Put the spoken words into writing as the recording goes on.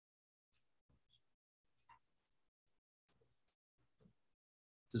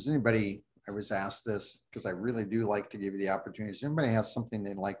Does anybody, I was asked this because I really do like to give you the opportunity. Does anybody has something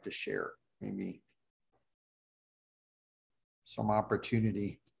they'd like to share? Maybe some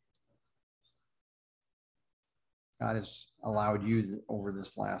opportunity God has allowed you over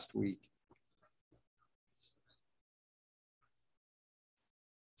this last week.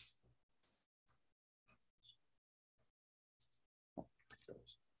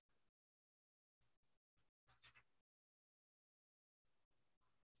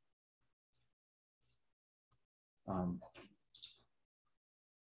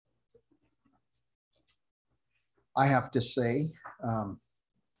 I have to say,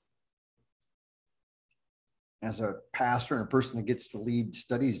 as a pastor and a person that gets to lead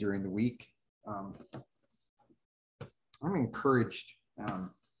studies during the week, I'm encouraged. I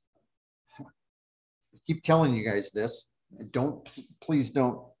keep telling you guys this. Please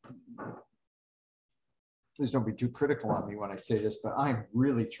don't be too critical on me when I say this, but I'm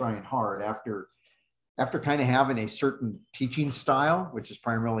really trying hard after kind of having a certain teaching style, which is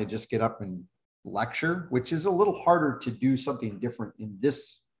primarily just get up and lecture, which is a little harder to do something different in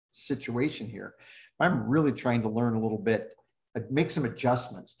this situation here. I'm really trying to learn a little bit, make some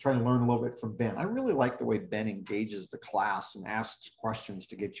adjustments, trying to learn a little bit from Ben. I really like the way Ben engages the class and asks questions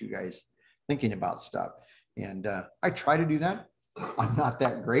to get you guys thinking about stuff. And I try to do that. I'm not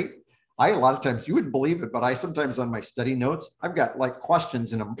that great. A lot of times, you wouldn't believe it, but I sometimes on my study notes, I've got like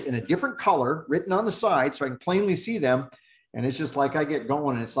questions in a different color written on the side so I can plainly see them. And it's just like I get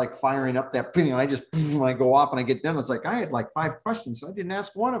going and it's like firing up that thing. And I just, when I go off and I get done, it's like I had like 5 questions. I didn't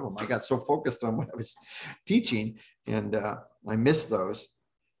ask one of them. I got so focused on what I was teaching and I missed those.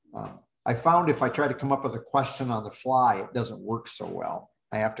 I found if I try to come up with a question on the fly, it doesn't work so well.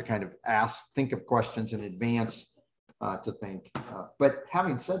 I have to kind of think of questions in advance to think. But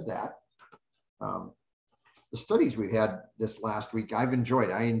having said that, the studies we've had this last week, I've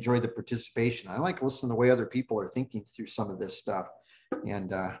enjoyed. I enjoy the participation. I like listening to the way other people are thinking through some of this stuff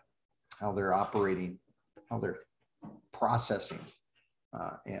and how they're operating, how they're processing,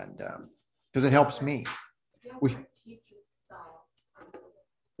 and because it helps me.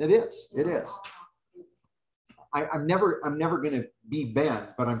 It is. I'm never going to be Ben,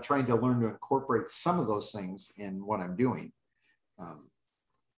 but I'm trying to learn to incorporate some of those things in what I'm doing.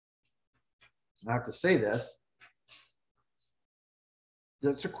 I have to say this.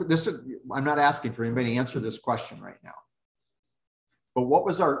 I'm not asking for anybody to answer this question right now. But what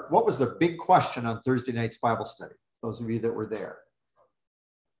was the big question on Thursday night's Bible study? Those of you that were there.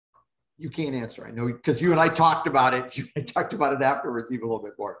 You can't answer. I know because you and I talked about it. You and I talked about it afterwards even a little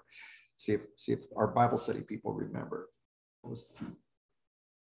bit more. See if our Bible study people remember. What was the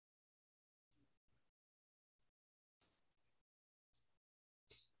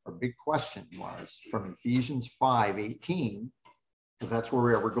Our big question was from Ephesians 5:18, because that's where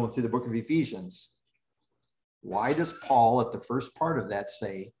we are. We're going through the book of Ephesians. Why does Paul at the first part of that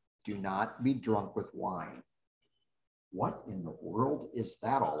say, do not be drunk with wine? What in the world is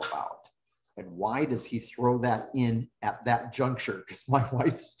that all about? And why does he throw that in at that juncture? Because my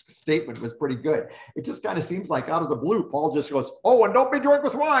wife's statement was pretty good. It just kind of seems like out of the blue, Paul just goes, oh, and don't be drunk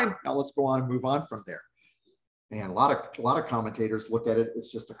with wine. Now let's go on and move on from there. And a lot of commentators look at it,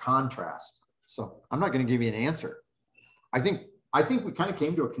 it's just a contrast. So I'm not going to give you an answer. I think we kind of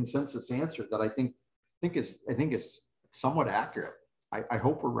came to a consensus answer that I think is somewhat accurate. I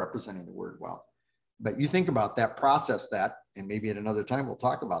hope we're representing the word well. But you think about that, process that, and maybe at another time we'll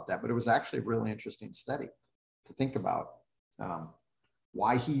talk about that. But it was actually a really interesting study to think about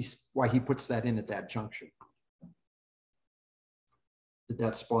why he puts that in at that juncture. Did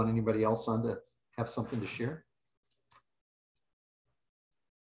that spawn anybody else on to have something to share?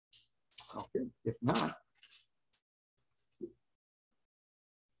 Okay, if not,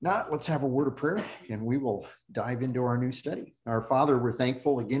 let's have a word of prayer and we will dive into our new study. Our Father, we're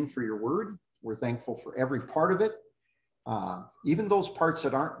thankful again for your word. We're thankful for every part of it, even those parts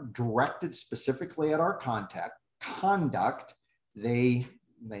that aren't directed specifically at our conduct. They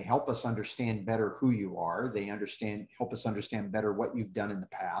help us understand better who you are. They help us understand better what you've done in the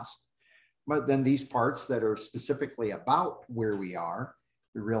past. But then these parts that are specifically about where we are,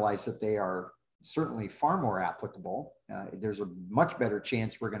 we realize that they are certainly far more applicable. There's a much better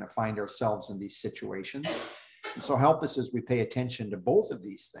chance we're going to find ourselves in these situations. And so help us as we pay attention to both of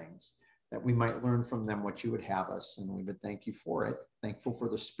these things, that we might learn from them what you would have us. And we would thank you for it. Thankful for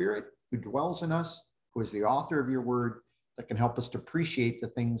the Spirit who dwells in us, who is the author of your word, that can help us to appreciate the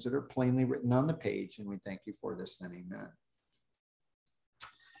things that are plainly written on the page. And we thank you for this then. Amen.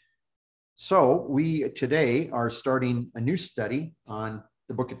 So we today are starting a new study on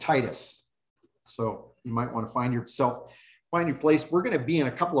the book of Titus. So you might want to find yourself find your place. We're going to be in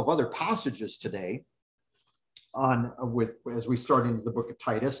a couple of other passages today as we start into the book of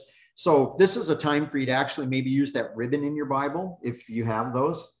Titus. So this is a time for you to actually maybe use that ribbon in your Bible if you have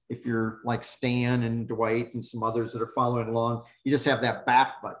those. If you're like Stan and Dwight and some others that are following along, you just have that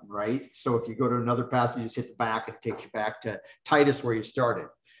back button, right? So if you go to another passage, you just hit the back, and it takes you back to Titus where you started.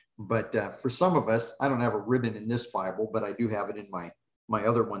 But for some of us, I don't have a ribbon in this Bible, but I do have it in my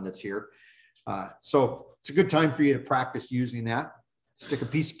other one that's here. So it's a good time for you to practice using that. Stick a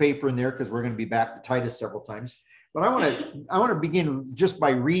piece of paper in there because we're going to be back to Titus several times. But I want to begin just by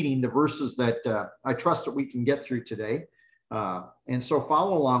reading the verses that I trust that we can get through today. And so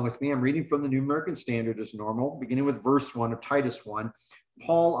follow along with me. I'm reading from the New American Standard as normal, beginning with verse 1 of Titus 1.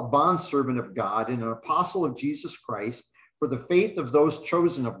 Paul, a bondservant of God and an apostle of Jesus Christ, for the faith of those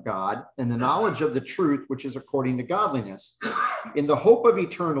chosen of God and the knowledge of the truth, which is according to godliness, in the hope of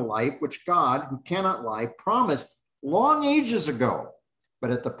eternal life, which God, who cannot lie, promised long ages ago,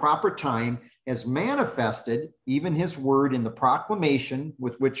 but at the proper time has manifested even his word in the proclamation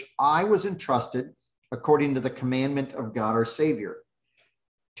with which I was entrusted according to the commandment of God our Savior.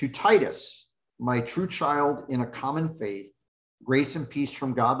 To Titus, my true child in a common faith, grace and peace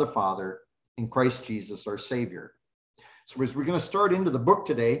from God the Father and Christ Jesus our Savior. So as we're going to start into the book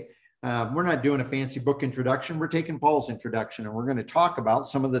today, we're not doing a fancy book introduction. We're taking Paul's introduction, and we're going to talk about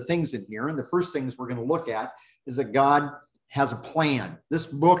some of the things in here. And the first things we're going to look at is that God has a plan. This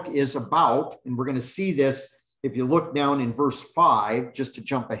book is about, and we're going to see this if you look down in verse 5, just to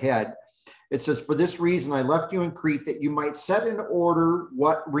jump ahead. It says, for this reason I left you in Crete, that you might set in order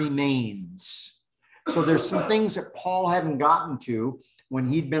what remains. So there's some things that Paul hadn't gotten to when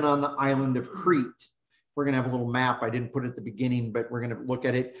he'd been on the island of Crete. We're going to have a little map. I didn't put it at the beginning, but we're going to look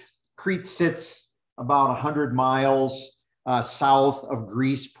at it. Crete sits about 100 miles south of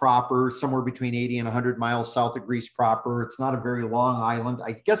Greece proper, somewhere between 80 and 100 miles south of Greece proper. It's not a very long island.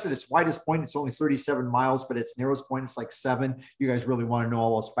 I guess at its widest point, it's only 37 miles, but its narrowest point, it's like 7. You guys really want to know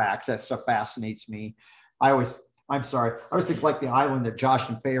all those facts. That stuff fascinates me. I always think like the island that Josh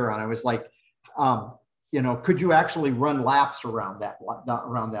and Faye are on. I was like, could you actually run laps around that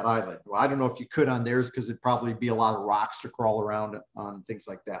island? Well, I don't know if you could on theirs because it'd probably be a lot of rocks to crawl around on, things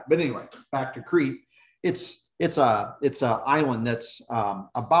like that. But anyway, back to Crete. It's a island that's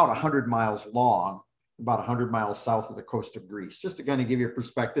about 100 miles long, about 100 miles south of the coast of Greece. Just to kind of give you a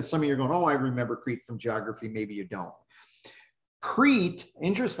perspective. Some of you are going, oh, I remember Crete from geography. Maybe you don't. Crete,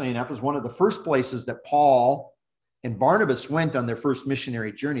 interestingly enough, was one of the first places that Paul and Barnabas went on their first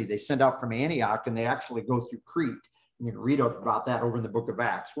missionary journey. They sent out from Antioch, and they actually go through Crete. And you can read about that over in the book of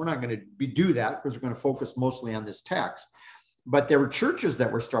Acts. We're not going to do that because we're going to focus mostly on this text. But there were churches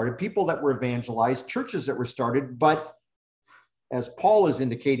that were started, people that were evangelized, churches that were started. But as Paul is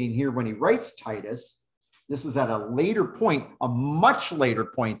indicating here when he writes Titus, this is at a later point, a much later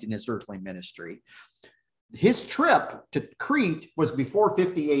point in his earthly ministry. His trip to Crete was before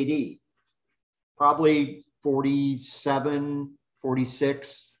 50 AD, probably 47,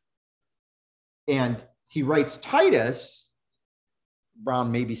 46. And he writes Titus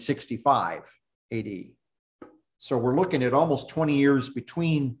around maybe 65 AD. So we're looking at almost 20 years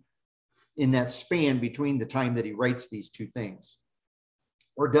in that span between the time that he writes these two things,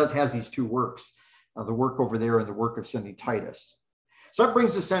 or has these two works, the work over there and the work of sending Titus. So that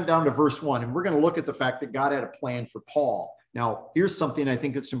brings us down to verse 1, and we're going to look at the fact that God had a plan for Paul. Now, here's something I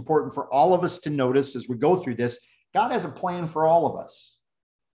think it's important for all of us to notice as we go through this. God has a plan for all of us,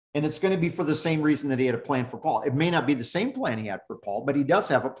 and it's going to be for the same reason that he had a plan for Paul. It may not be the same plan he had for Paul, but he does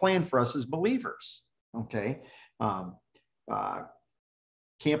have a plan for us as believers, okay?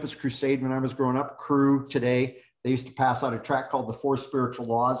 Campus Crusade, when I was growing up, Crew today, they used to pass out a tract called The Four Spiritual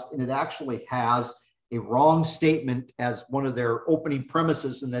Laws, and it actually has a wrong statement as one of their opening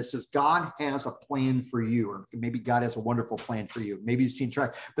premises, and that says God has a plan for you, or maybe God has a wonderful plan for you. Maybe you've seen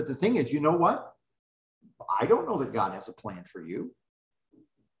tract, but the thing is, you know what? I don't know that God has a plan for you.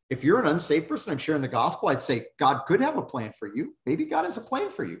 If you're an unsaved person, I'm sharing the gospel, I'd say God could have a plan for you. Maybe God has a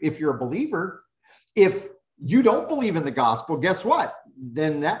plan for you. If you're a believer, if you don't believe in the gospel, guess what?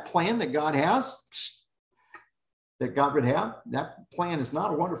 Then that plan that God has, that God would have, that plan is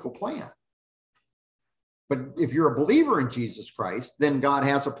not a wonderful plan. But if you're a believer in Jesus Christ, then God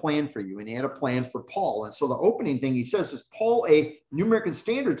has a plan for you, and he had a plan for Paul. And so the opening thing he says is Paul, a New American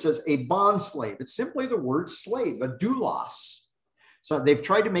Standard says a bond slave. It's simply the word slave, a doulos. So they've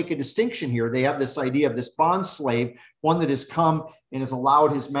tried to make a distinction here. They have this idea of this bond slave, one that has come and has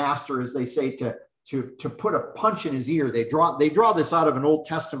allowed his master, as they say, to put a punch in his ear. They draw this out of an Old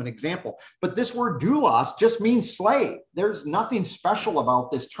Testament example. But this word doulos just means slave. There's nothing special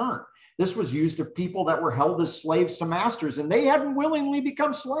about this term. This was used of people that were held as slaves to masters, and they hadn't willingly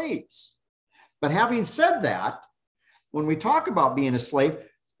become slaves. But having said that, when we talk about being a slave,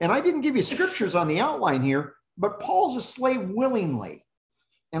 and I didn't give you scriptures on the outline here, but Paul's a slave willingly.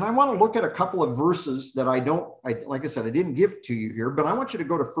 And I want to look at a couple of verses that like I said, I didn't give to you here, but I want you to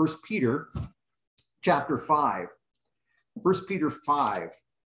go to 1 Peter chapter 5. 1 Peter 5.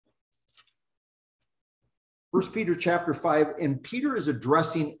 1 Peter chapter 5, and Peter is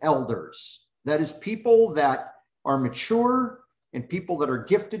addressing elders. That is people that are mature and people that are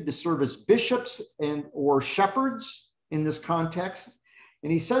gifted to serve as bishops and or shepherds in this context.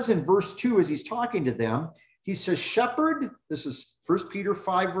 And he says in verse 2, as he's talking to them, he says, shepherd, this is 1 Peter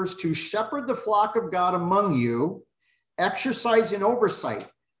 5, verse 2, shepherd the flock of God among you, exercising oversight,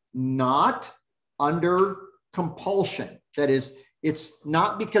 not under compulsion. That is, it's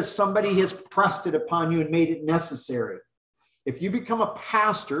not because somebody has pressed it upon you and made it necessary. If you become a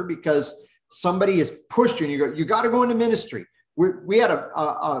pastor because somebody has pushed you and you got to go into ministry. We had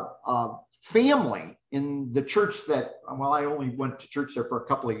a family in the church that, well, I only went to church there for a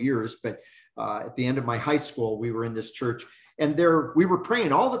couple of years, but at the end of my high school, we were in this church, and we were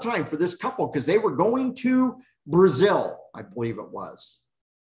praying all the time for this couple because they were going to Brazil, I believe it was.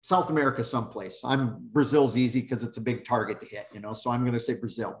 South America someplace. Brazil's easy because it's a big target to hit, so I'm going to say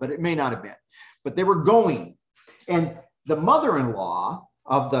Brazil, but it may not have been. But they were going. And the mother-in-law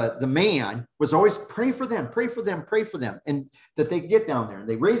of the man was always pray for them, pray for them, pray for them. And that they get down there and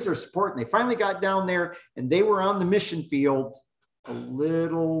they raised their support, and they finally got down there and they were on the mission field a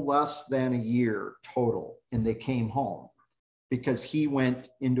little less than a year total. And they came home because he went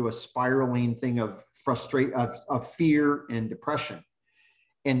into a spiraling thing of fear and depression.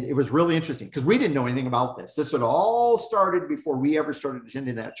 And it was really interesting because we didn't know anything about this. This had all started before we ever started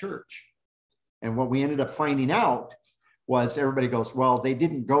attending that church. And what we ended up finding out was everybody goes, well, they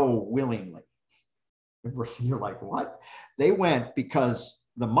didn't go willingly. And you're like, what? They went because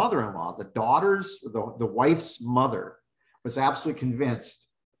the mother-in-law, the wife's mother, was absolutely convinced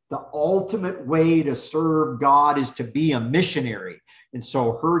the ultimate way to serve God is to be a missionary. And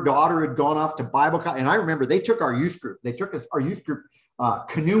so her daughter had gone off to Bible college. And I remember they took our youth group. They took our youth group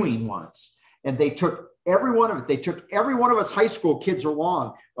canoeing once, and they took every one of us high school kids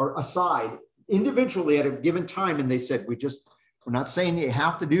along or aside individually at a given time. And they said, we're not saying you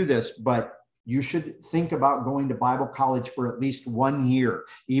have to do this, but you should think about going to Bible college for at least 1 year.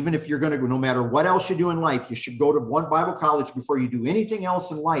 Even if you're going to go, no matter what else you do in life, you should go to one Bible college before you do anything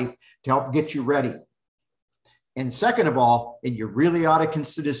else in life to help get you ready. And second of all, and you really ought to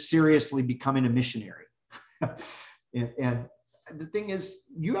consider seriously becoming a missionary. and the thing is,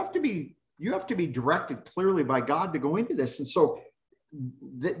 you have to be directed clearly by God to go into this. And so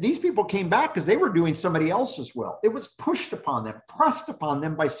these people came back because they were doing somebody else's will. It was pushed upon them, pressed upon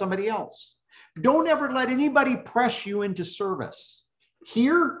them by somebody else. Don't ever let anybody press you into service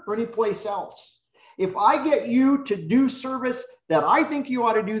here or anyplace else. If I get you to do service that I think you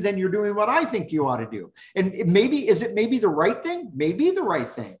ought to do, then you're doing what I think you ought to do. And is it maybe the right thing? Maybe the right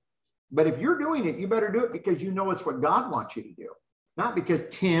thing. But if you're doing it, you better do it because you know it's what God wants you to do. Not because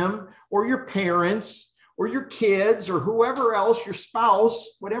Tim or your parents or your kids or whoever else, your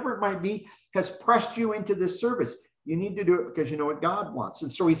spouse, whatever it might be, has pressed you into this service. You need to do it because you know what God wants.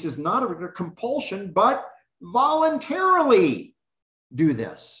 And so he says, not a compulsion, but voluntarily do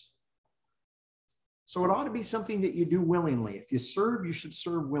this. So it ought to be something that you do willingly. If you serve, you should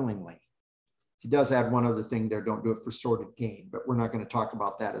serve willingly. He does add one other thing there. Don't do it for sordid gain, but we're not going to talk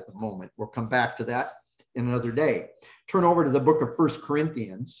about that at the moment. We'll come back to that in another day. Turn over to the book of 1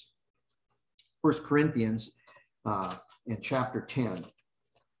 Corinthians. 1 Corinthians in chapter 10.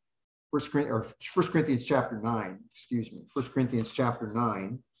 1 Corinthians chapter 9, excuse me. 1 Corinthians chapter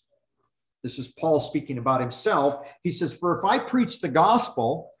 9. This is Paul speaking about himself. He says, for if I preach the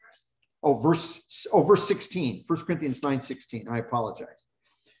gospel, verse 16, 1 Corinthians 9:16, I apologize.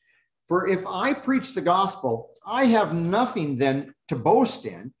 For if I preach the gospel, I have nothing then to boast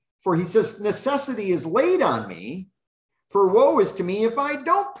in. For he says, necessity is laid on me, for woe is to me if I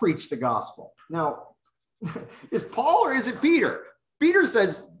don't preach the gospel. Now, is Paul or is it Peter? Peter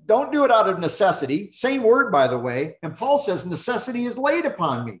says, don't do it out of necessity. Same word, by the way. And Paul says, necessity is laid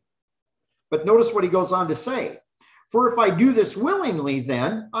upon me. But notice what he goes on to say. For if I do this willingly,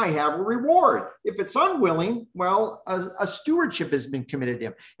 then I have a reward. If it's unwilling, well, a stewardship has been committed to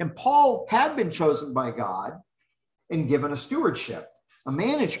him. And Paul had been chosen by God and given a stewardship, a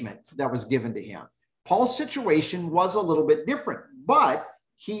management that was given to him. Paul's situation was a little bit different, but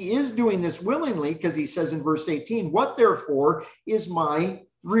he is doing this willingly because he says in verse 18, what therefore is my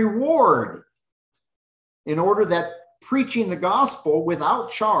reward? In order that preaching the gospel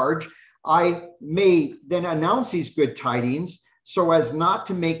without charge I may then announce these good tidings so as not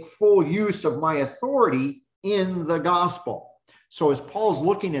to make full use of my authority in the gospel. So as Paul's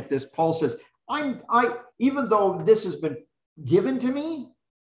looking at this, Paul says, even though this has been given to me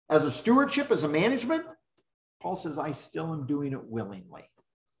as a stewardship, as a management, Paul says, I still am doing it willingly.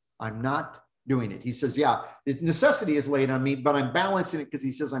 I'm not doing it. He says, yeah, the necessity is laid on me, but I'm balancing it because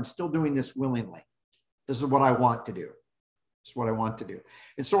he says, I'm still doing this willingly. This is what I want to do. It's what I want to do.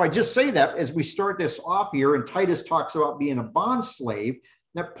 And so I just say that as we start this off here, and Titus talks about being a bond slave,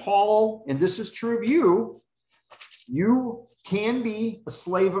 that Paul, and this is true of you, you can be a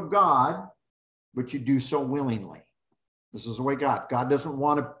slave of God, but you do so willingly. This is the way God doesn't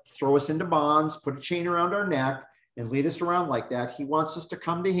want to throw us into bonds, put a chain around our neck and lead us around like that. He wants us to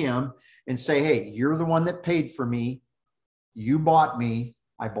come to him and say, hey, you're the one that paid for me. You bought me.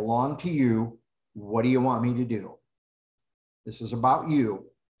 I belong to you. What do you want me to do? This is about you.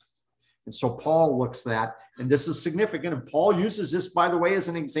 And so Paul looks at, and this is significant. And Paul uses this, by the way, as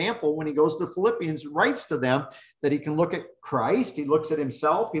an example when he goes to Philippians, writes to them that he can look at Christ. He looks at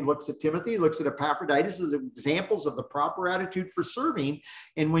himself. He looks at Timothy. He looks at Epaphroditus as examples of the proper attitude for serving.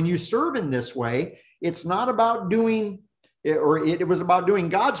 And when you serve in this way, it's not about doing, or it was about doing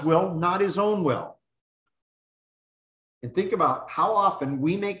God's will, not his own will. And think about how often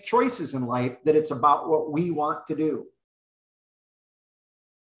we make choices in life that it's about what we want to do.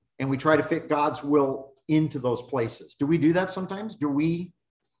 And we try to fit God's will into those places. Do we do that sometimes? You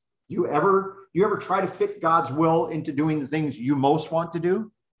ever try to fit God's will into doing the things you most want to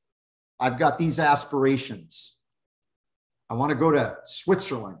do? I've got these aspirations. I want to go to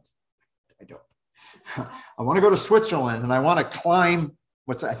Switzerland. I don't. I want to go to Switzerland and I want to climb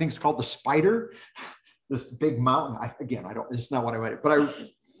I think it's called the Spider, this big mountain. It's not what I read, but I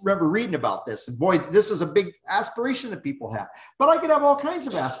remember reading about this, and boy, this is a big aspiration that people have. But I could have all kinds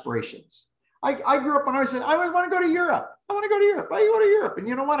of aspirations. I grew up and I said, I want to go to Europe. I want to go to Europe. I go to Europe. And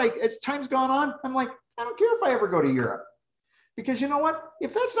you know what? As time's gone on, I'm like, I don't care if I ever go to Europe. Because you know what?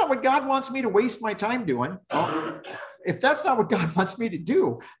 If that's not what God wants me to waste my time doing, if that's not what God wants me to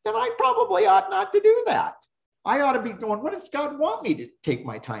do, then I probably ought not to do that. I ought to be going, what does God want me to take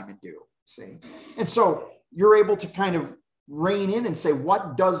my time and do? See? And so you're able to kind of rein in and say,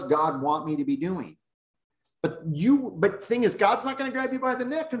 what does God want me to be doing? But the thing is, God's not going to grab you by the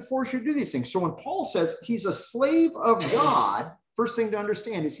neck and force you to do these things. So when Paul says he's a slave of God, first thing to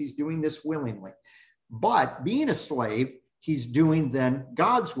understand is he's doing this willingly. But being a slave, he's doing then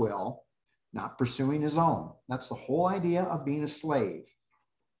God's will, not pursuing his own. That's the whole idea of being a slave.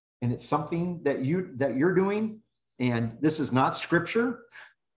 And it's something that you're doing. And this is not scripture.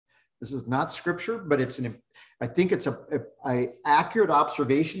 This is not scripture, but I think it's a accurate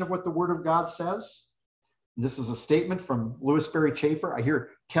observation of what the Word of God says. This is a statement from Louis Berry Chafer. I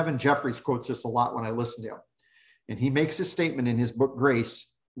hear Kevin Jeffries quotes this a lot when I listen to him. And he makes a statement in his book,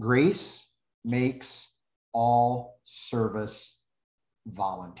 Grace. Grace makes all service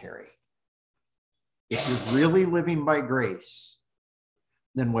voluntary. If you're really living by grace,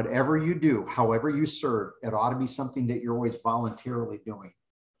 then whatever you do, however you serve, it ought to be something that you're always voluntarily doing.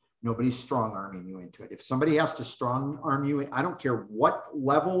 Nobody's strong-arming you into it. If somebody has to strong-arm you, I don't care what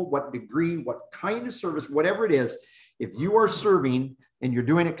level, what degree, what kind of service, whatever it is, if you are serving and you're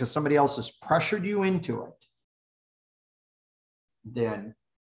doing it because somebody else has pressured you into it, then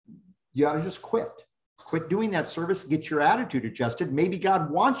you ought to just quit. Quit doing that service, get your attitude adjusted. Maybe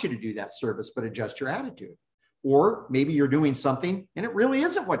God wants you to do that service, but adjust your attitude. Or maybe you're doing something and it really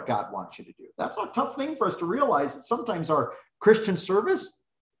isn't what God wants you to do. That's a tough thing for us to realize, that sometimes our Christian service,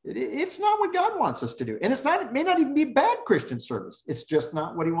 it's not what God wants us to do. And it may not even be bad Christian service. It's just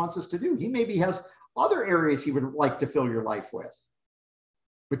not what he wants us to do. He maybe has other areas he would like to fill your life with.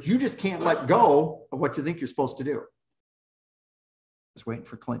 But you just can't let go of what you think you're supposed to do. Just waiting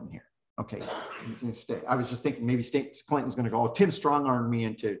for Clinton here. Okay, he's going to stay. I was just thinking maybe Clinton's going to go, Tim strong-armed me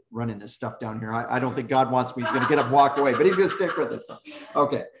into running this stuff down here. I don't think God wants me. He's going to get up and walk away, but he's going to stick with us.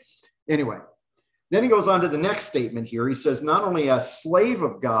 Okay, anyway. Then he goes on to the next statement here. He says, not only a slave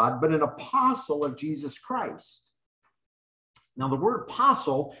of God, but an apostle of Jesus Christ. Now, the word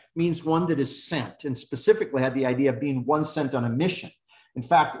apostle means one that is sent, and specifically had the idea of being one sent on a mission. In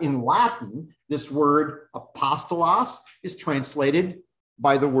fact, in Latin, this word apostolos is translated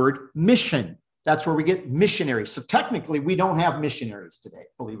by the word mission. That's where we get missionaries. So technically, we don't have missionaries today,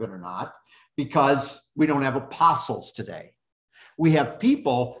 believe it or not, because we don't have apostles today. We have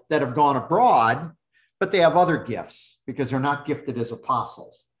people that have gone abroad, but they have other gifts because they're not gifted as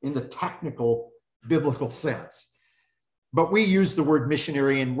apostles in the technical biblical sense. But we use the word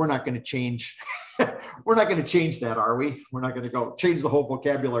missionary, and we're not going to change. We're not going to change that, are we? We're not going to go change the whole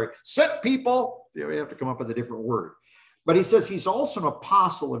vocabulary. Sent people, we have to come up with a different word. But he says he's also an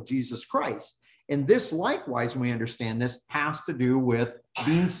apostle of Jesus Christ. And this likewise, when we understand this, has to do with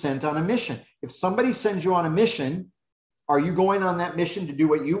being sent on a mission. If somebody sends you on a mission, are you going on that mission to do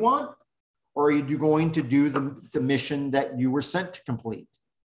what you want? Or are you going to do the mission that you were sent to complete?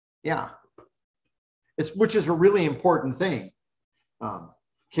 Yeah. Which is a really important thing.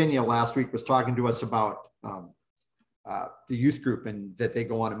 Kenya last week was talking to us about the youth group and that they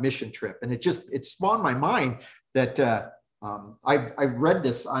go on a mission trip. And it spawned my mind that I read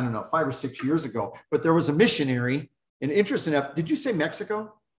this, I don't know, 5 or 6 years ago, but there was a missionary, and interesting enough, did you say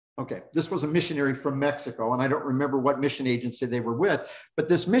Mexico? Okay, this was a missionary from Mexico, and I don't remember what mission agency they were with, but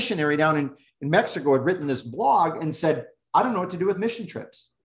this missionary down in Mexico had written this blog and said, I don't know what to do with mission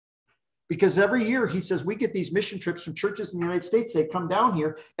trips. Because every year, he says, we get these mission trips from churches in the United States. They come down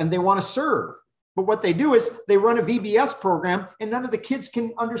here and they want to serve. But what they do is they run a VBS program, and none of the kids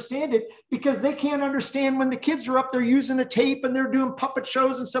can understand it because they can't understand when the kids are up there using a tape and they're doing puppet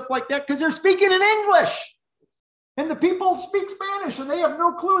shows and stuff like that because they're speaking in English. And the people speak Spanish and they have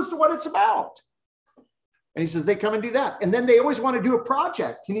no clue as to what it's about. And he says, they come and do that. And then they always want to do a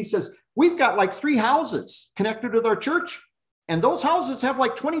project. And he says, we've got like 3 houses connected with our church. And those houses have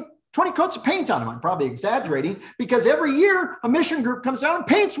like 20 coats of paint on them. I'm probably exaggerating because every year a mission group comes down and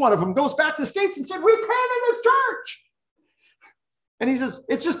paints one of them, goes back to the States and said, we painted this church. And he says,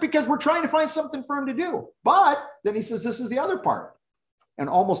 it's just because we're trying to find something for him to do. But then he says, this is the other part. And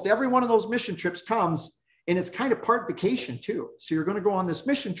almost every one of those mission trips comes, and it's kind of part vacation too. So you're going to go on this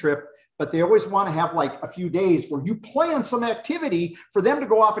mission trip, but they always want to have like a few days where you plan some activity for them to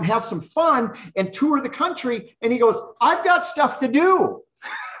go off and have some fun and tour the country. And he goes, I've got stuff to do.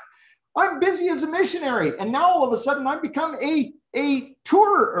 I'm busy as a missionary. And now all of a sudden I've become a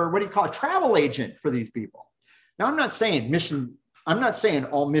tour, or what do you call it, travel agent for these people. Now I'm not saying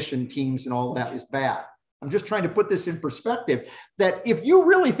all mission teams and all that is bad. I'm just trying to put this in perspective that if you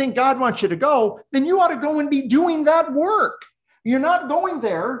really think God wants you to go, then you ought to go and be doing that work. You're not going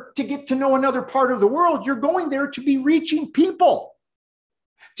there to get to know another part of the world. You're going there to be reaching people,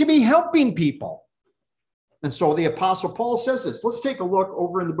 to be helping people. And so the Apostle Paul says this. Let's take a look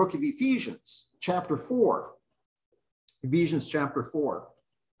over in the book of Ephesians, chapter 4. Ephesians chapter 4.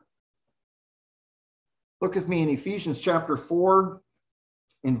 Look with me in Ephesians chapter 4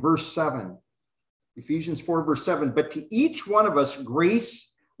 in verse 7. Ephesians 4, verse 7. But to each one of us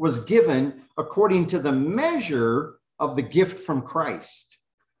grace was given according to the measure of the gift from Christ.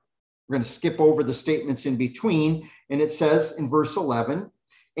 We're going to skip over the statements in between. And it says in verse 11,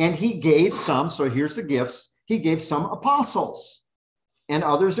 and he gave some, so here's the gifts. He gave some apostles, and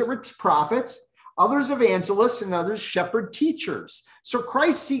others that were prophets, others evangelists, and others shepherd teachers. So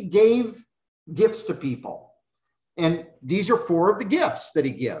Christ, he gave gifts to people. And these are 4 of the gifts that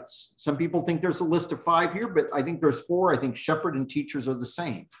he gives. Some people think there's a list of 5 here, but I think there's 4. I think shepherd and teachers are the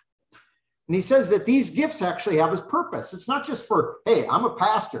same. And he says that these gifts actually have his purpose. It's not just for, hey, I'm a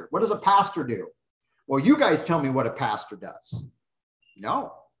pastor. What does a pastor do? Well, you guys tell me what a pastor does.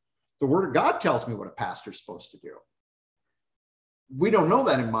 No. The word of God tells me what a pastor is supposed to do. We don't know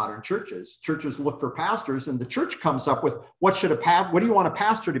that in modern churches. Churches look for pastors, and the church comes up with what do you want a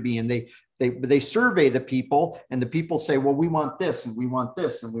pastor to be? And they survey the people, and the people say, well, we want this, and we want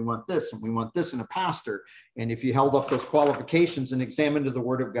this, and we want this, and we want this in a pastor. And if you held up those qualifications and examined the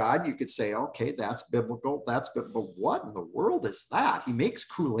word of God, you could say, okay, that's biblical. But what in the world is that? He makes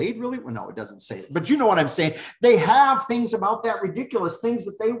Kool-Aid, really? Well, no, it doesn't say it. But you know what I'm saying? They have things about that ridiculous, things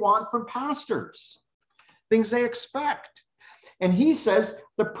that they want from pastors, things they expect. And he says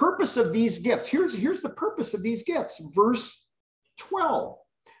the purpose of these gifts, here's the purpose of these gifts. Verse 12,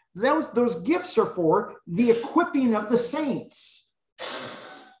 those gifts are for the equipping of the saints.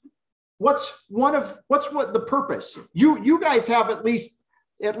 What's the purpose? You guys have at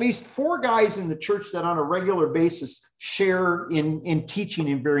least 4 guys in the church that on a regular basis share in teaching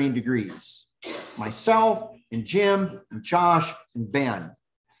in varying degrees. Myself and Jim and Josh and Ben.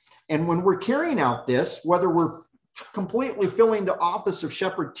 And when we're carrying out this, whether we're completely filling the office of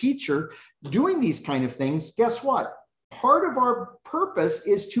shepherd teacher, doing these kind of things, guess what? Part of our purpose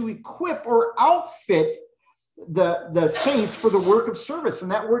is to equip or outfit the saints for the work of service.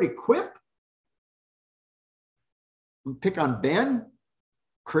 And that word equip, pick on Ben,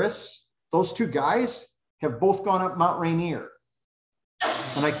 Chris, those 2 guys have both gone up Mount Rainier.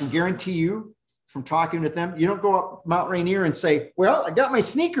 And I can guarantee you from talking with them, you don't go up Mount Rainier and say, well, I got my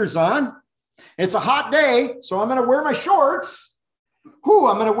sneakers on. It's a hot day, so I'm going to wear my shorts.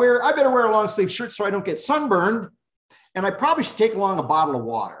 I better wear a long sleeve shirt so I don't get sunburned. And I probably should take along a bottle of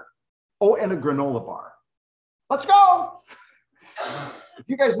water. Oh, and a granola bar. Let's go. If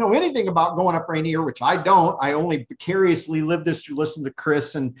you guys know anything about going up Rainier, which I don't, I only vicariously live this to listen to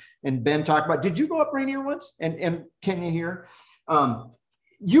Chris and Ben talk about. Did you go up Rainier once? And can you hear?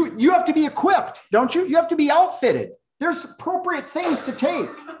 You have to be equipped, don't you? You have to be outfitted. There's appropriate things to take.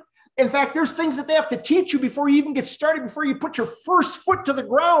 In fact, there's things that they have to teach you before you even get started, before you put your first foot to the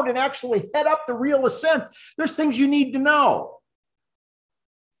ground and actually head up the real ascent. There's things you need to know.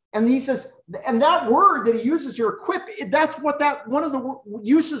 And he says, and that word that he uses here, equip, that's what that, one of the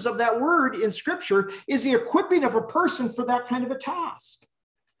uses of that word in scripture is the equipping of a person for that kind of a task.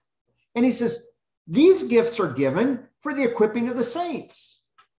 And he says, these gifts are given for the equipping of the saints.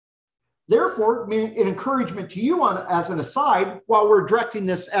 Therefore, an encouragement to you as an aside, while we're directing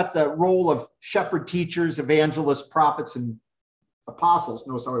this at the role of shepherd, teachers, evangelists, prophets, and apostles.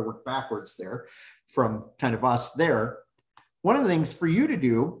 Notice how I work backwards there from kind of us there. One of the things for you to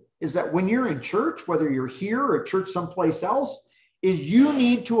do is that when you're in church, whether you're here or at church someplace else, is you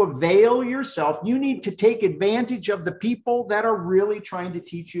need to avail yourself. You need to take advantage of the people that are really trying to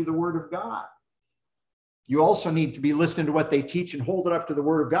teach you the word of God. You also need to be listening to what they teach and hold it up to the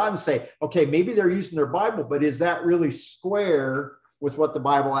word of God and say, okay, maybe they're using their Bible, but is that really square with what the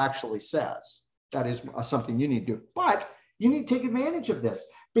Bible actually says? That is something you need to do. But you need to take advantage of this,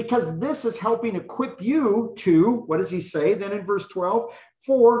 because this is helping equip you to, what does he say then in verse 12?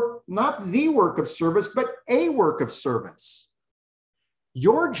 For not the work of service, but a work of service.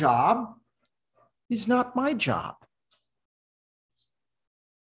 Your job is not my job.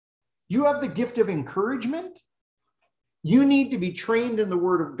 You have the gift of encouragement. You need to be trained in the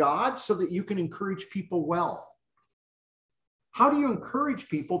word of God so that you can encourage people well. How do you encourage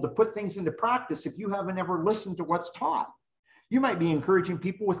people to put things into practice if you haven't ever listened to what's taught? You might be encouraging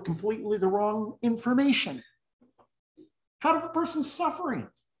people with completely the wrong information. How if a person's suffering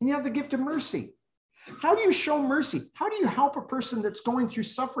and you have the gift of mercy? How do you show mercy? How do you help a person that's going through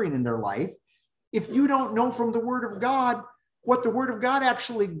suffering in their life if you don't know from the word of God what the word of God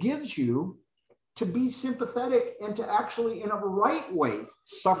actually gives you to be sympathetic and to actually, in a right way,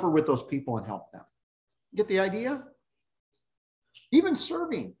 suffer with those people and help them? Get the idea? Even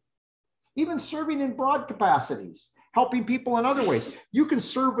serving in broad capacities, helping people in other ways. You can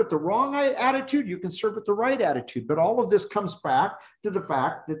serve with the wrong attitude, you can serve with the right attitude, but all of this comes back to the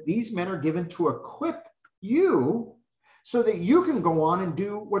fact that these men are given to equip you so that you can go on and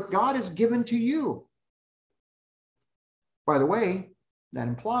do what God has given to you. By the way, that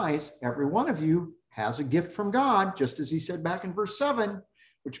implies every one of you has a gift from God, just as he said back in verse 7,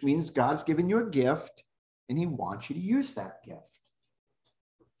 which means God's given you a gift and he wants you to use that gift.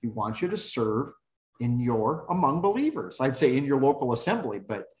 He wants you to serve among believers. I'd say in your local assembly,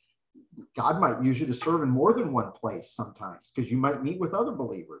 but God might use you to serve in more than one place sometimes, because you might meet with other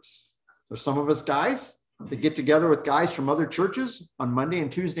believers. There's some of us guys that get together with guys from other churches on Monday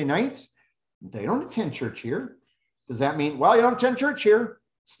and Tuesday nights. They don't attend church here. Does that mean, well, you don't attend church here?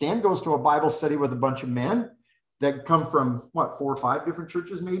 Stan goes to a Bible study with a bunch of men that come from, 4 or 5 different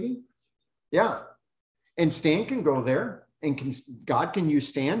churches maybe? Yeah. And Stan can go there. And God can use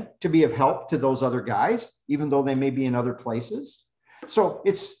Stan to be of help to those other guys, even though they may be in other places. So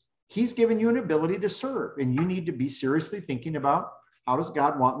he's given you an ability to serve, and you need to be seriously thinking about, how does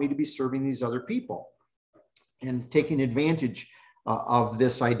God want me to be serving these other people? And taking advantage of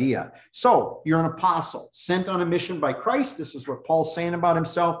this idea. So you're an apostle sent on a mission by Christ. This is what Paul's saying about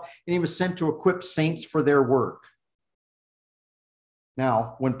himself. And he was sent to equip saints for their work.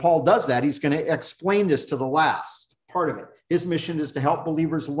 Now, when Paul does that, he's going to explain this to the last part of it. His mission is to help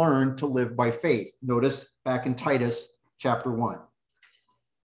believers learn to live by faith. Notice back in Titus chapter 1.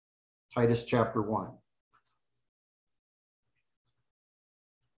 Titus chapter 1.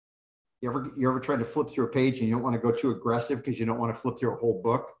 You ever try to flip through a page and you don't want to go too aggressive because you don't want to flip through a whole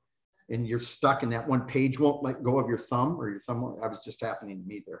book and you're stuck and that one page won't let go of your thumb, or your thumb won't, that was just happening to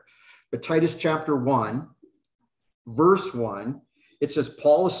me there. But Titus chapter 1, verse 1, it says,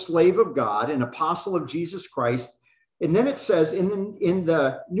 Paul, a slave of God, an apostle of Jesus Christ. And then it says in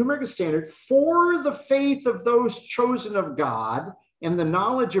the New American Standard, for the faith of those chosen of God and the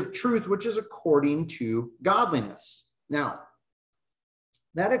knowledge of truth, which is according to godliness. Now,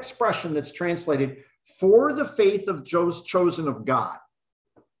 that expression that's translated, for the faith of those chosen of God,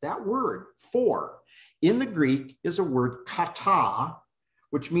 that word, for, in the Greek is a word kata,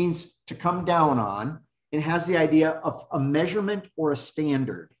 which means to come down on, and has the idea of a measurement or a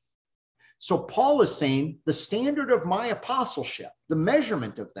standard. So Paul is saying the standard of my apostleship, the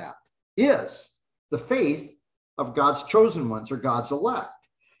measurement of that, is the faith of God's chosen ones or God's elect.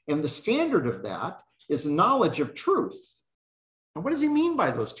 And the standard of that is knowledge of truth. And what does he mean by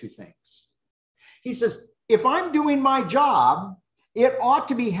those two things? He says, if I'm doing my job, it ought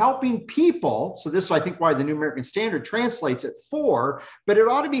to be helping people. So this is, I think, why the New American Standard translates it for, but it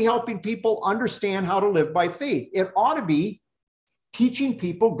ought to be helping people understand how to live by faith. It ought to be teaching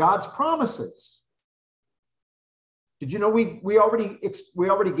people God's promises. Did you know we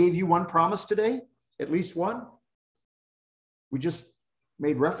already gave you one promise today? At least one. We just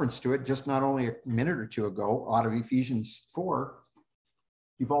made reference to it just not only a minute or two ago out of Ephesians 4.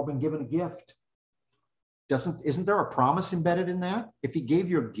 You've all been given a gift. Isn't there a promise embedded in that? If he gave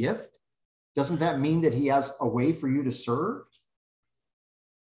you a gift, doesn't that mean that he has a way for you to serve?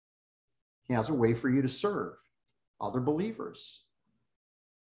 He has a way for you to serve other believers.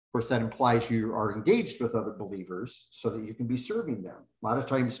 Of course, that implies you are engaged with other believers so that you can be serving them. A lot of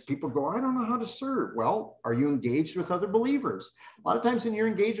times people go, I don't know how to serve. Well, are you engaged with other believers? A lot of times when you're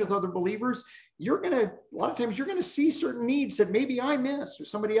engaged with other believers, you're going to see certain needs that maybe I miss or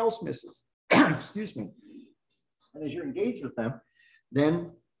somebody else misses. Excuse me. And as you're engaged with them,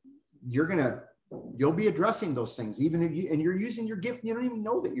 then you'll be addressing those things, even if you're using your gift, you don't even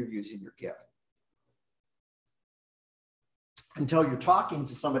know that you're using your gift. Until you're talking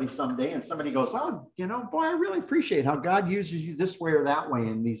to somebody someday and somebody goes, oh, boy, I really appreciate how God uses you this way or that way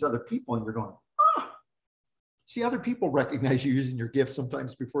and these other people. And you're going, see, other people recognize you using your gift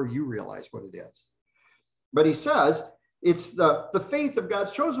sometimes before you realize what it is. But he says, it's the faith of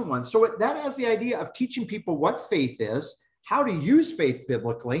God's chosen ones. So that has the idea of teaching people what faith is, how to use faith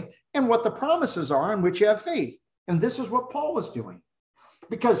biblically, and what the promises are in which you have faith. And this is what Paul was doing.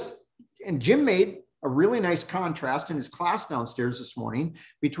 And Jim made a really nice contrast in his class downstairs this morning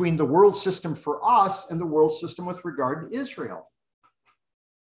between the world system for us and the world system with regard to Israel.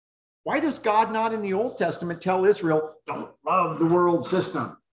 Why does God not in the Old Testament tell Israel, don't love the world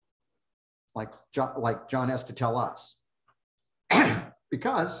system? Like John has to tell us.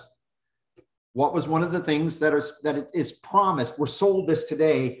 Because what was one of the things that is promised? We're sold this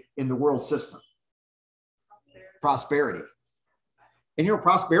today in the world system. Prosperity. And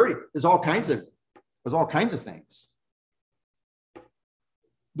prosperity is all kinds of things.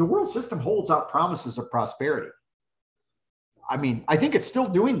 The world system holds out promises of prosperity. I mean, I think it's still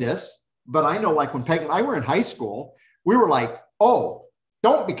doing this, but I know, like when Peg and I were in high school, we were like, oh,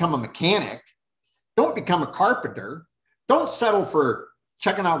 don't become a mechanic. Don't become a carpenter. Don't settle for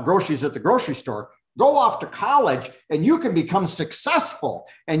checking out groceries at the grocery store. Go off to college and you can become successful.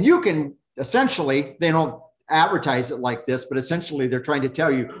 And you can essentially, they don't advertise it like this, but essentially they're trying to tell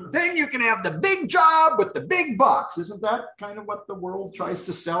you, then you can have the big job with the big bucks. Isn't that kind of what the world tries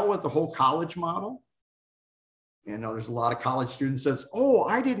to sell with the whole college model? There's a lot of college students says, oh,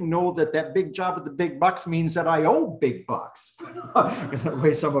 I didn't know that big job with the big bucks means that I owe big bucks. That's the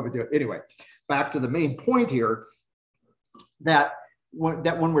way some of it do it. Anyway, back to the main point here, that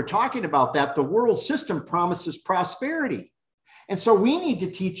when we're talking about that, the world system promises prosperity. And so we need to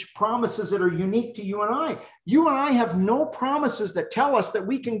teach promises that are unique to you and I. You and I have no promises that tell us that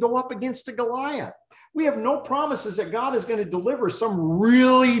we can go up against a Goliath. We have no promises that God is going to deliver some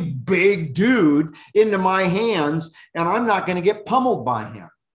really big dude into my hands and I'm not going to get pummeled by him.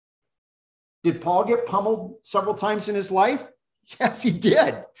 Did Paul get pummeled several times in his life? Yes, he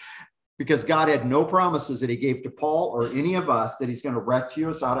did. Because God had no promises that he gave to Paul or any of us that he's going to rescue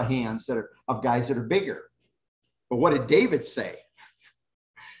us out of hands of guys that are bigger. But what did David say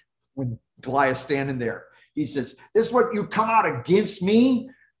when Goliath's standing there? He says, this is what you come out against me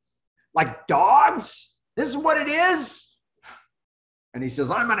like dogs? This is what it is? And he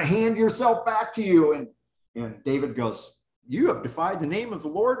says, I'm going to hand yourself back to you. And David goes, you have defied the name of the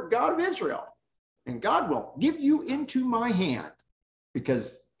Lord God of Israel, and God will give you into my hand.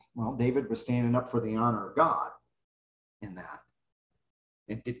 Because, well, David was standing up for the honor of God in that.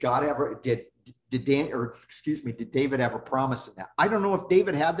 And did David have a promise in that? I don't know if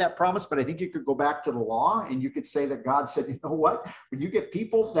David had that promise, but I think you could go back to the law and you could say that God said, you know what? When you get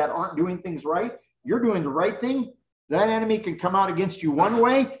people that aren't doing things right, you're doing the right thing, that enemy can come out against you one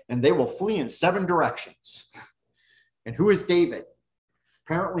way and they will flee in 7 directions. And who is David?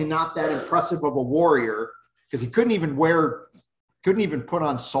 Apparently not that impressive of a warrior, because he couldn't even put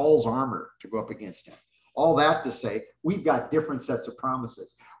on Saul's armor to go up against him. All that to say, we've got different sets of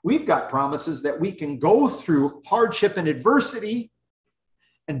promises. We've got promises that we can go through hardship and adversity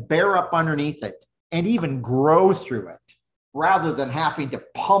and bear up underneath it and even grow through it rather than having to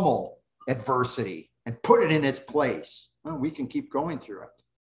pummel adversity and put it in its place. Well, we can keep going through it.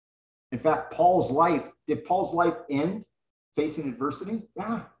 In fact, did Paul's life end facing adversity?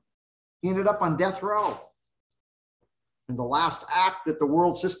 Yeah. He ended up on death row. And the last act that the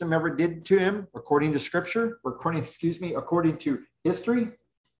world system ever did to him, according to scripture, or according to history,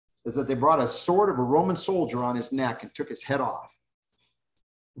 is that they brought a sword of a Roman soldier on his neck and took his head off.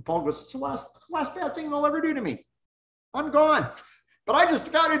 And Paul goes, it's the last bad thing they'll ever do to me. I'm gone, but I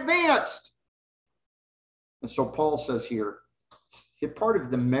just got advanced. And so Paul says here, part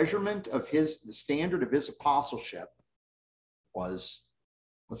of the measurement of the standard of his apostleship was,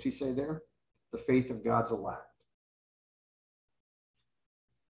 what's he say there? The faith of God's elect.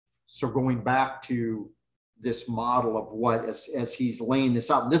 So going back to this model of what, as he's laying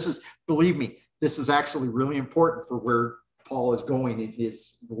this out, and this is, believe me, this is actually really important for where Paul is going in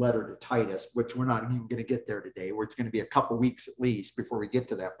his letter to Titus, which we're not even going to get there today, where it's going to be a couple weeks at least before we get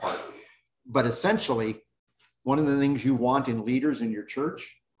to that part. But essentially, one of the things you want in leaders in your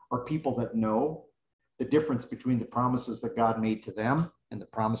church are people that know the difference between the promises that God made to them and the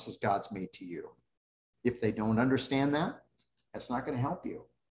promises God's made to you. If they don't understand that, that's not going to help you.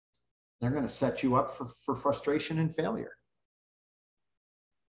 They're going to set you up for frustration and failure.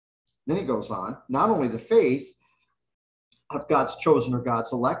 Then he goes on, not only the faith of God's chosen or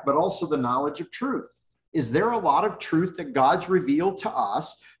God's elect, but also the knowledge of truth. Is there a lot of truth that God's revealed to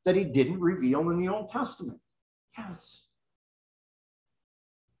us that he didn't reveal in the Old Testament? Yes.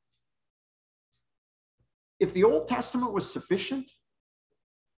 If the Old Testament was sufficient,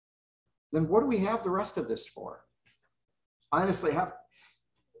 then what do we have the rest of this for? I honestly have.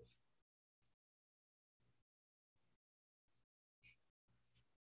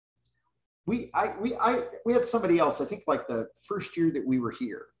 We had somebody else, I think like the first year that we were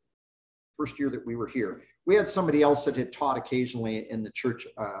here, we had somebody else that had taught occasionally in the church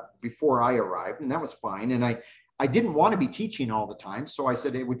before I arrived, and that was fine. And I didn't want to be teaching all the time. So I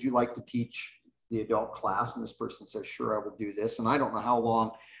said, hey, would you like to teach the adult class? And this person says, sure, I will do this. And I don't know how long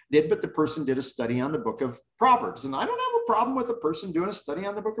I did, but the person did a study on the book of Proverbs. And I don't have a problem with a person doing a study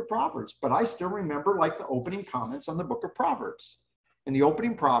on the book of Proverbs, but I still remember like the opening comments on the book of Proverbs. And the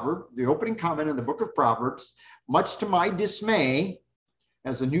opening comment in the book of Proverbs, much to my dismay,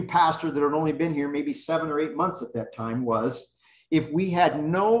 as a new pastor that had only been here maybe 7 or 8 months at that time, was if we had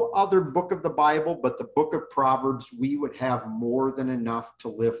no other book of the Bible but the book of Proverbs, we would have more than enough to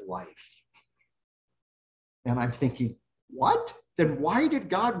live life. And I'm thinking, what? Then why did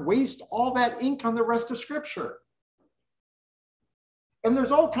God waste all that ink on the rest of Scripture? And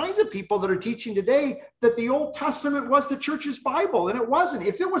there's all kinds of people that are teaching today that the Old Testament was the church's Bible, and it wasn't.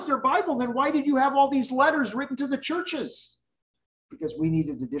 If it was their Bible, then why did you have all these letters written to the churches? Because we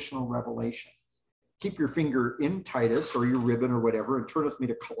needed additional revelation. Keep your finger in Titus or your ribbon or whatever and turn with me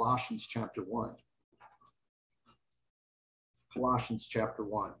to Colossians chapter 1. Colossians chapter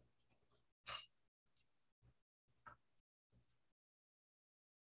 1.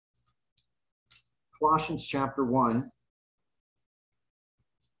 Colossians chapter 1.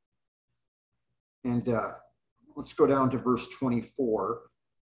 And let's go down to verse 24.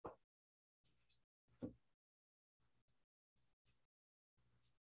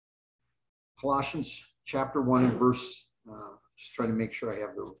 Colossians chapter 1 and verse, just trying to make sure I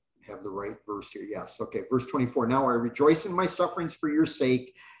have the right verse here. Yes, okay, verse 24. Now I rejoice in my sufferings for your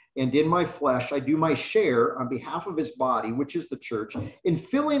sake, and in my flesh I do my share on behalf of his body, which is the church, in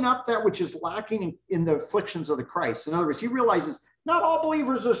filling up that which is lacking in the afflictions of the Christ. In other words, he realizes not all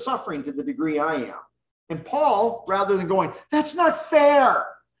believers are suffering to the degree I am. And Paul, rather than going, that's not fair.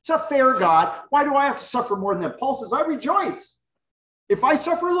 It's not fair, God. Why do I have to suffer more than that? Paul says, I rejoice. If I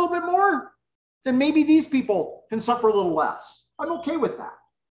suffer a little bit more, then maybe these people can suffer a little less. I'm okay with that.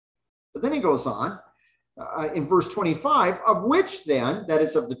 But then he goes on in verse 25, of which then, that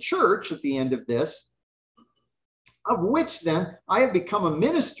is of the church at the end of this, of which then I have become a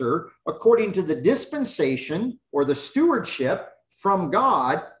minister according to the dispensation or the stewardship from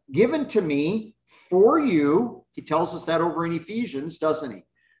God given to me for you. He tells us that over in Ephesians, doesn't he?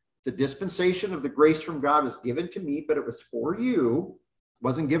 The dispensation of the grace from God was given to me, but it was for you. It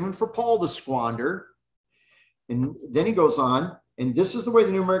wasn't given for Paul to squander. And then he goes on, and this is the way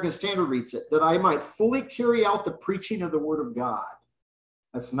the New American Standard reads it, that I might fully carry out the preaching of the word of God.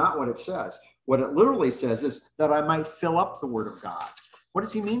 That's not what it says. What it literally says is that I might fill up the word of God. What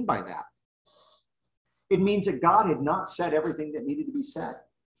does he mean by that? It means that God had not said everything that needed to be said.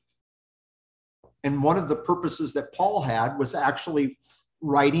 And one of the purposes that Paul had was actually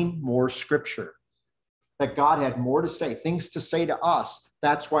writing more scripture. That God had more to say, things to say to us.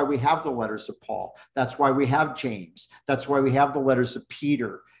 That's why we have the letters of Paul. That's why we have James. That's why we have the letters of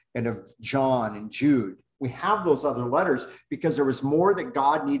Peter and of John and Jude. We have those other letters because there was more that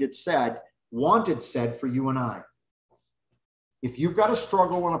God wanted said for you and I. If you've got a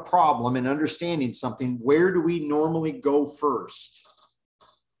struggle and a problem in understanding something, where do we normally go first?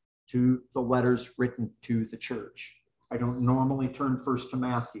 To the letters written to the church. I don't normally turn first to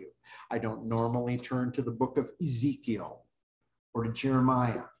Matthew. I don't normally turn to the book of Ezekiel or to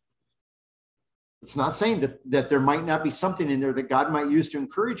Jeremiah. It's not saying that there might not be something in there that God might use to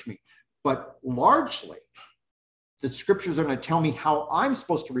encourage me, but largely the scriptures are going to tell me how I'm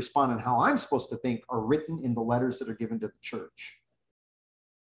supposed to respond and how I'm supposed to think are written in the letters that are given to the church.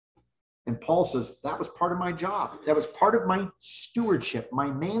 And Paul says that was part of my job. That was part of my stewardship, my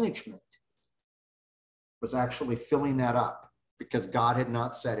management was actually filling that up because God had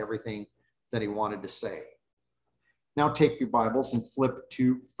not said everything that he wanted to say. Now take your Bibles and flip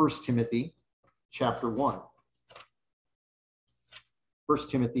to 1 Timothy chapter 1. 1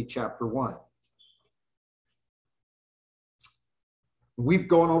 Timothy chapter 1. We've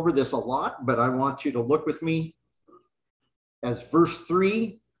gone over this a lot, but I want you to look with me as verse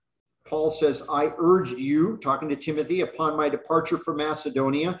 3. Paul says, I urged you, talking to Timothy, upon my departure from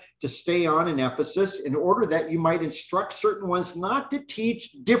Macedonia, to stay on in Ephesus in order that you might instruct certain ones not to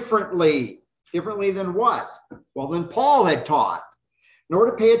teach differently. Differently than what? Well, than Paul had taught. Nor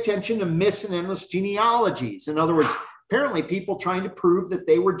to pay attention to myths and endless genealogies. In other words, apparently people trying to prove that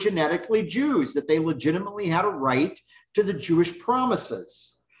they were genetically Jews, that they legitimately had a right to the Jewish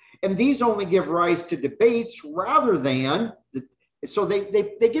promises. And these only give rise to debates rather than so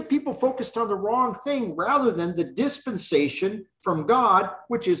they get people focused on the wrong thing rather than the dispensation from God,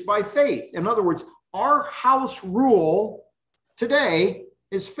 which is by faith. In other words, our house rule today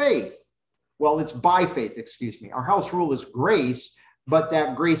is faith. Well, it's by faith, excuse me. Our house rule is grace, but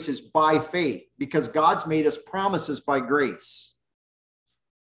that grace is by faith because God's made us promises by grace.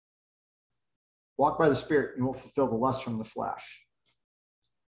 Walk by the Spirit, you won't fulfill the lust from the flesh.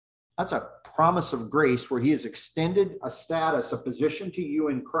 That's a promise of grace where he has extended a status, a position to you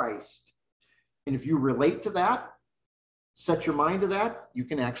in Christ. And if you relate to that, set your mind to that, you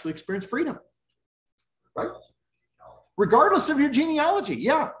can actually experience freedom, right? Regardless of your genealogy.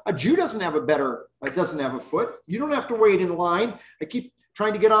 Yeah, a Jew doesn't have a foot. You don't have to wait in line. I keep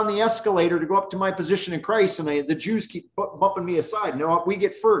trying to get on the escalator to go up to my position in Christ, and the Jews keep bumping me aside. No, we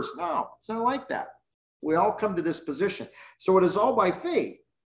get first. No, it's not like that. We all come to this position. So it is all by faith.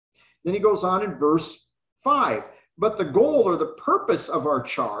 Then he goes on in verse 5. But the goal or the purpose of our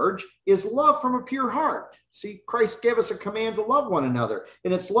charge is love from a pure heart. See, Christ gave us a command to love one another.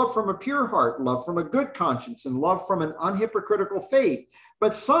 And it's love from a pure heart, love from a good conscience, and love from an unhypocritical faith.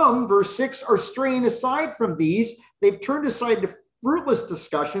 But some, verse 6, are straying aside from these. They've turned aside to fruitless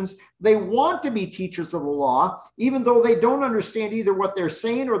discussions. They want to be teachers of the law, even though they don't understand either what they're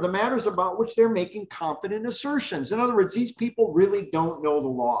saying or the matters about which they're making confident assertions. In other words, these people really don't know the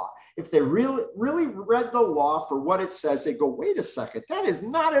law. If they really read the law for what it says, they go, wait a second, that is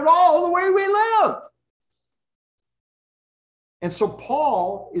not at all the way we live. And so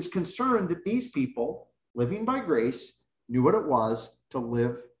Paul is concerned that these people living by grace knew what it was to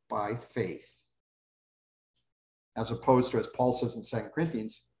live by faith. As opposed to, as Paul says in 2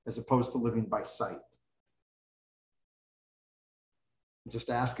 Corinthians, as opposed to living by sight. Just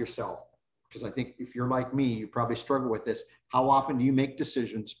ask yourself, because I think if you're like me, you probably struggle with this. How often do you make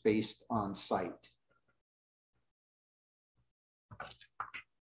decisions based on sight?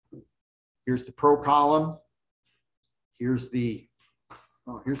 Here's the pro column. Here's the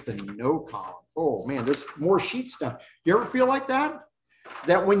no column. Oh man, there's more sheets now. You ever feel like that?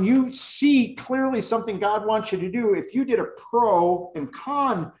 That when you see clearly something God wants you to do, if you did a pro and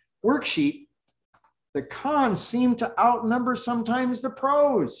con worksheet, the cons seem to outnumber sometimes the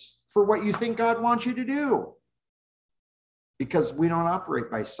pros for what you think God wants you to do. Because we don't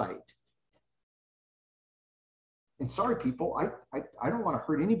operate by sight. And sorry, people, I don't want to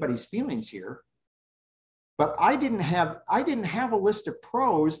hurt anybody's feelings here, but I didn't have a list of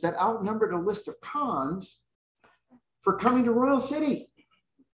pros that outnumbered a list of cons for coming to Royal City.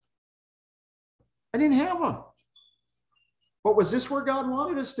 I didn't have them. But was this where God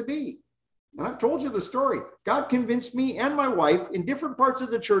wanted us to be? And I've told you the story. God convinced me and my wife in different parts of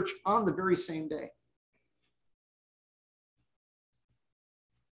the church on the very same day.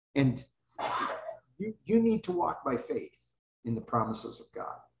 And you need to walk by faith in the promises of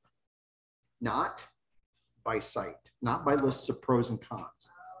God, not by sight, not by lists of pros and cons.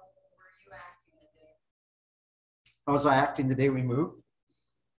 How was I acting the day we moved?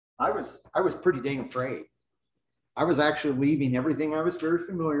 I was pretty dang afraid. I was actually leaving everything I was very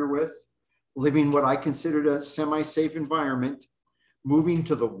familiar with, living what I considered a semi-safe environment, moving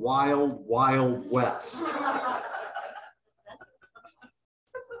to the wild, wild west.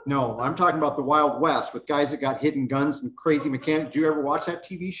 No, I'm talking about the Wild West with guys that got hidden guns and crazy mechanics. Did you ever watch that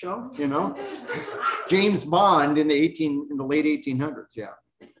TV show? You know, James Bond in the late 1800s. Yeah.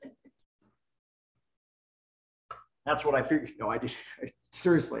 That's what I figured. No, I did.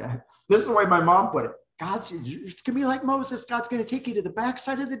 Seriously, this is the way my mom put it. It's going to be like Moses. God's going to take you to the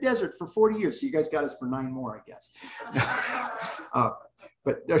backside of the desert for 40 years. So you guys got us for 9 more, I guess.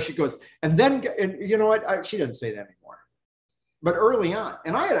 But no, she goes, and you know what? She doesn't say that anymore. But early on,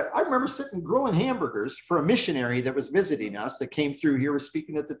 and I remember sitting grilling hamburgers for a missionary that was visiting us that came through here, was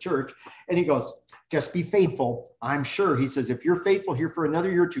speaking at the church. And he goes, just be faithful. I'm sure, he says, if you're faithful here for another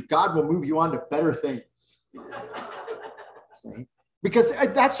year or two, God will move you on to better things. See? Because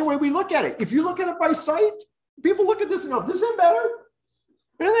that's the way we look at it. If you look at it by sight, people look at this and go, this isn't better.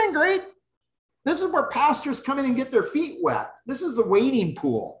 This ain't great. This is where pastors come in and get their feet wet. This is the wading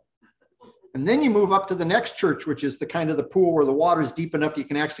pool. And then you move up to the next church, which is the kind of the pool where the water is deep enough you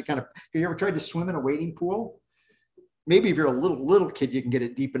can actually have you ever tried to swim in a wading pool? Maybe if you're a little kid, you can get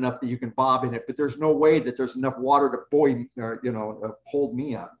it deep enough that you can bob in it, but there's no way that there's enough water to buoy, hold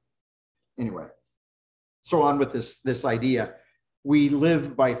me up. Anyway, so on with this idea. We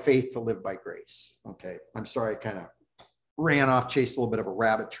live by faith to live by grace. Okay, I'm sorry, I kind of ran off, chased a little bit of a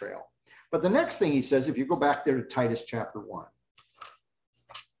rabbit trail. But the next thing he says, if you go back there to Titus chapter 1,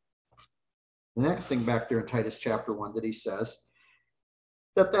 the next thing back there in Titus chapter 1 that he says,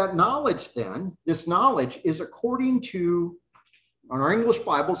 that knowledge then, this knowledge is according to, on our English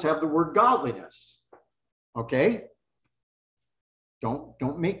Bibles have the word godliness. Okay?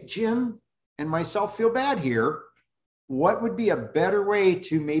 Don't make Jim and myself feel bad here. What would be a better way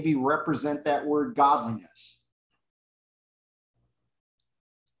to maybe represent that word godliness?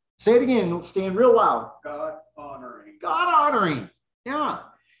 Say it again, stand real loud. God honoring. God honoring. Yeah.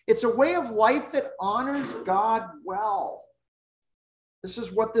 It's a way of life that honors God well. This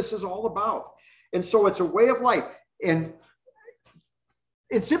is what this is all about. And so it's a way of life. And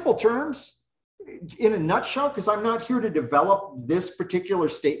in simple terms, in a nutshell, because I'm not here to develop this particular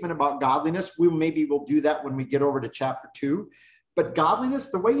statement about godliness. Maybe we'll do that when we get over to chapter 2. But godliness,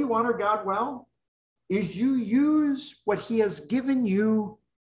 the way you honor God well, is you use what he has given you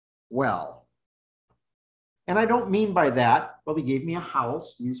well. And I don't mean by that, well, he gave me a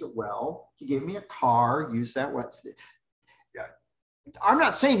house, use it well. He gave me a car, use that well. I'm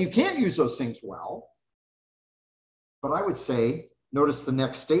not saying you can't use those things well, but I would say, notice the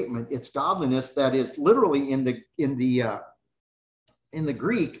next statement, it's godliness that is literally in the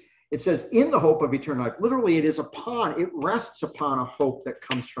Greek, it says in the hope of eternal life. Literally, it rests upon a hope that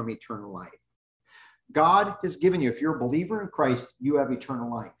comes from eternal life. God has given you, if you're a believer in Christ, you have eternal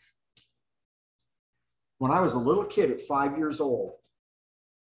life. When I was a little kid at 5 years old,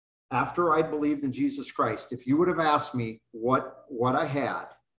 after I believed in Jesus Christ, if you would have asked me what I had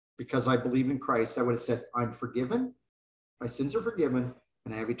because I believe in Christ, I would have said, I'm forgiven, my sins are forgiven,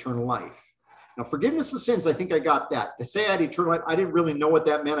 and I have eternal life. Now, forgiveness of sins, I think I got that. To say I had eternal life, I didn't really know what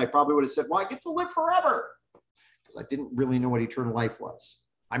that meant. I probably would have said, well, I get to live forever, because I didn't really know what eternal life was.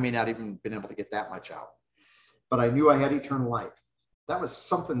 I may not even been able to get that much out, but I knew I had eternal life. That was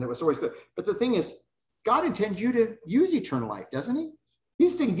something that was always good. But the thing is, God intends you to use eternal life, doesn't he? He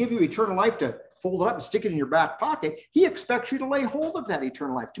just didn't give you eternal life to fold it up and stick it in your back pocket. He expects you to lay hold of that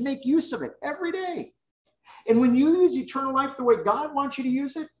eternal life, to make use of it every day. And when you use eternal life the way God wants you to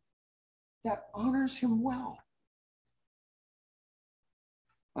use it, that honors him well.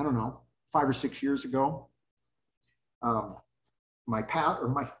 I don't know, 5 or 6 years ago, my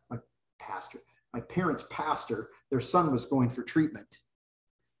parents' pastor, their son was going for treatment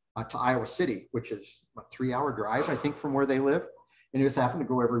to Iowa City, which is a 3-hour drive, I think, from where they live. And he was having to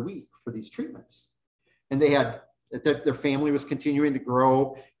go every week for these treatments. And they had, their family was continuing to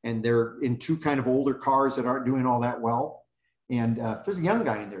grow, and they're in 2 kind of older cars that aren't doing all that well. And there's a young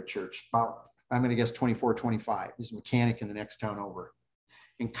guy in their church, about, I'm going to guess 24, 25. He's a mechanic in the next town over.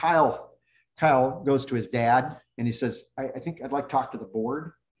 And Kyle goes to his dad and he says, I think I'd like to talk to the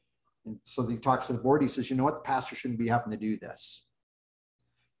board. And so he talks to the board. He says, you know what? The pastor shouldn't be having to do this.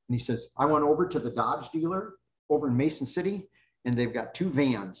 And he says, I went over to the Dodge dealer over in Mason City, and they've got 2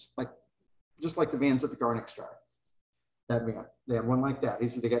 vans, just like the vans at the Garnex drive. They have one like that. He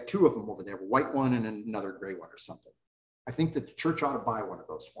said, they got 2 of them over there, a white one and another gray one or something. I think that the church ought to buy one of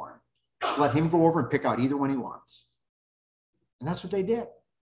those for him. Let him go over and pick out either one he wants. And that's what they did.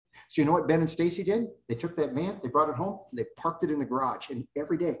 So you know what Ben and Stacy did? They took that van, they brought it home, and they parked it in the garage. And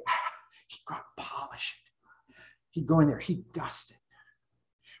every day, he'd go out and polish it. He'd go in there, he'd dust it.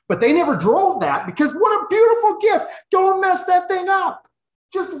 But they never drove that, because what a beautiful gift. Don't mess that thing up.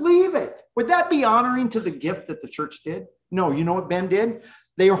 Just leave it. Would that be honoring to the gift that the church did? No, you know what Ben did?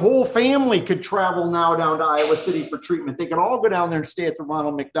 Their whole family could travel now down to Iowa City for treatment. They could all go down there and stay at the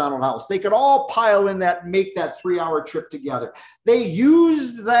Ronald McDonald House. They could all pile in that, make that 3-hour trip together. They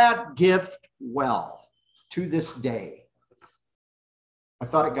used that gift well to this day. I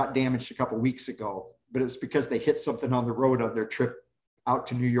thought it got damaged a couple of weeks ago, but it was because they hit something on the road on their trip out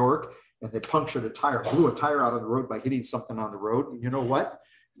to New York, and they punctured a tire, blew a tire out on the road by hitting something on the road. And you know what?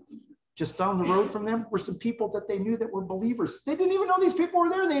 Just down the road from them were some people that they knew that were believers. They didn't even know these people were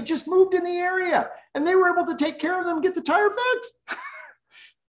there. They had just moved in the area, and they were able to take care of them and get the tire fixed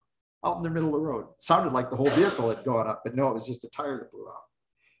out in the middle of the road. It sounded like the whole vehicle had gone up, but no, it was just a tire that blew out.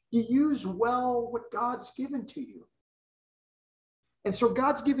 You use well what God's given to you. And so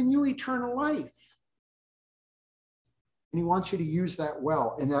God's given you eternal life. And he wants you to use that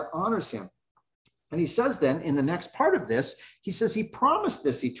well, and that honors him. And he says then in the next part of this, he says he promised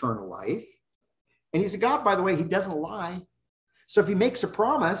this eternal life. And he's a God, by the way, he doesn't lie. So if he makes a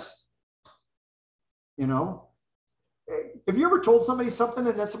promise, you know, have you ever told somebody something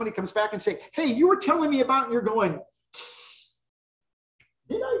and then somebody comes back and say, hey, you were telling me about, and you're going,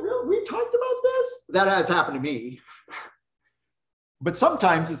 did I really? We talked about this? That has happened to me. But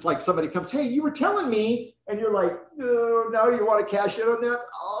sometimes it's like somebody comes, hey, you were telling me, and you're like, no, now you want to cash in on that?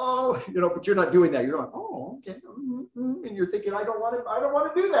 Oh, you know, but you're not doing that. You're going, oh, okay. And you're thinking, I don't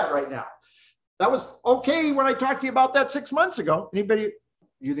want to do that right now. That was okay when I talked to you about that 6 months ago. Anybody,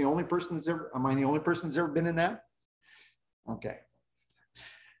 you the only person that's ever, am I the only person that's ever been in that? Okay.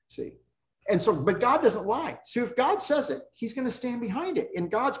 See. And so, but God doesn't lie. So if God says it, he's going to stand behind it.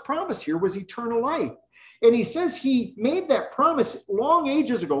 And God's promise here was eternal life. And he says he made that promise long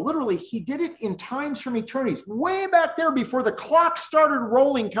ages ago. Literally, he did it in times from eternity, way back there before the clock started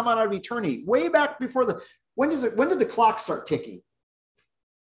rolling, come out of eternity, way back before the, when did the clock start ticking?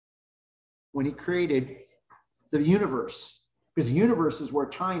 When he created the universe, because the universe is where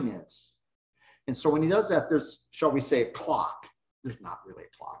time is. And so when he does that, there's, shall we say, a clock. There's not really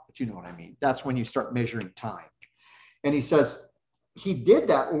a clock, but you know what I mean. That's when you start measuring time. And he says he did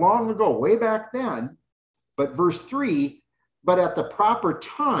that long ago, way back then. But verse 3, but at the proper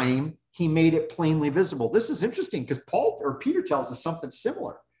time, he made it plainly visible. This is interesting because Peter tells us something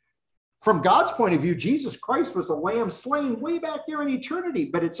similar. From God's point of view, Jesus Christ was a lamb slain way back there in eternity,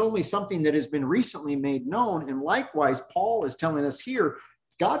 but it's only something that has been recently made known. And likewise, Paul is telling us here,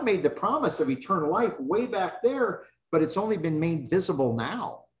 God made the promise of eternal life way back there, but it's only been made visible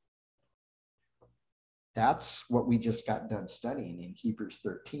now. That's what we just got done studying in Hebrews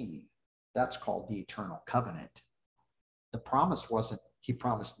 13. That's called the eternal covenant. The promise wasn't, he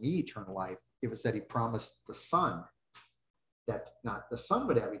promised me eternal life. It was that he promised the Son, that not the Son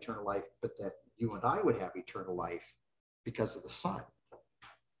would have eternal life, but that you and I would have eternal life because of the Son.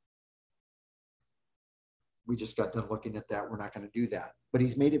 We just got done looking at that. We're not going to do that. But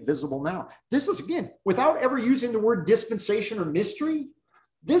he's made it visible now. This is, again, without ever using the word dispensation or mystery,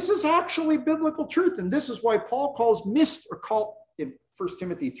 this is actually biblical truth. And this is why Paul calls in 1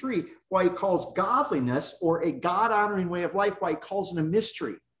 Timothy 3, why he calls godliness or a God-honoring way of life, why he calls it a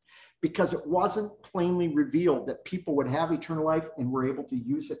mystery. Because it wasn't plainly revealed that people would have eternal life and were able to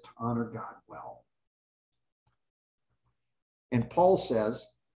use it to honor God well. And Paul says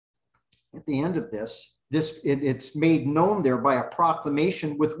at the end of this, it's made known there by a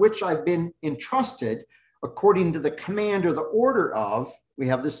proclamation with which I've been entrusted according to the command or the order of, we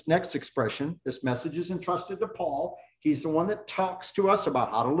have this next expression, this message is entrusted to Paul. He's the one that talks to us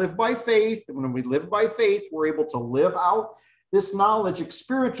about how to live by faith. And when we live by faith, we're able to live out this knowledge,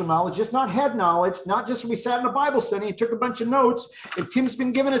 experiential knowledge, just not head knowledge, not just we sat in a Bible study and took a bunch of notes, and Tim's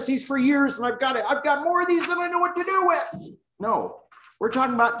been giving us these for years, and I've got more of these than I know what to do with. No, we're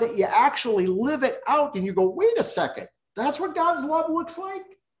talking about that you actually live it out, and you go, wait a second, that's what God's love looks like?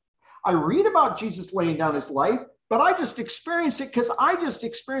 I read about Jesus laying down his life, but I just experienced it because I just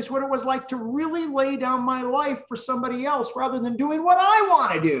experienced what it was like to really lay down my life for somebody else rather than doing what I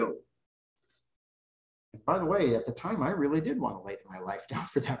want to do. And by the way, at the time, I really did want to lay my life down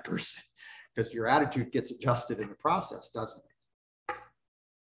for that person because your attitude gets adjusted in the process, doesn't it?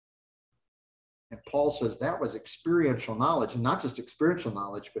 And Paul says that was experiential knowledge, and not just experiential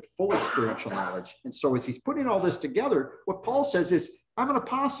knowledge, but full experiential knowledge. And so as he's putting all this together, what Paul says is, I'm an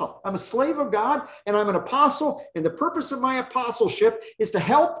apostle. I'm a slave of God, and I'm an apostle. And the purpose of my apostleship is to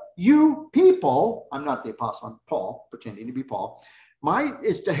help you people. I'm not the apostle, I'm Paul, pretending to be Paul.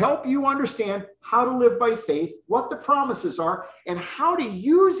 Is to help you understand how to live by faith, what the promises are, and how to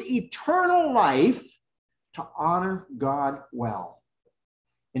use eternal life to honor God well.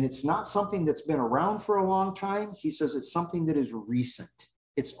 And it's not something that's been around for a long time. He says it's something that is recent.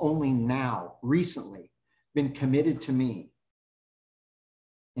 It's only now, recently, been committed to me.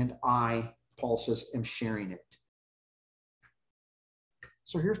 And I, Paul says, am sharing it.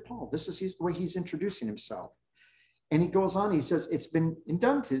 So here's Paul. This is the way he's introducing himself. And he goes on, he says, it's been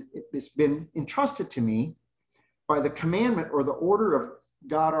entrusted to me by the commandment or the order of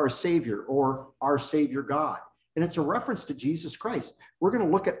God our Savior, or our Savior God. And it's a reference to Jesus Christ. We're going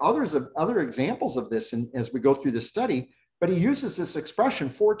to look at other examples of this as we go through the study, but he uses this expression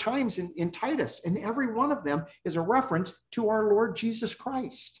 4 times in Titus, and every one of them is a reference to our Lord Jesus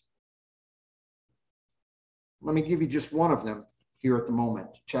Christ. Let me give you just one of them here at the moment.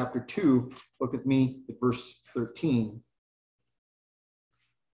 Chapter 2, look with me at verse 13.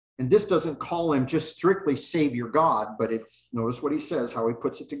 And this doesn't call him just strictly Savior God, but notice what he says, how he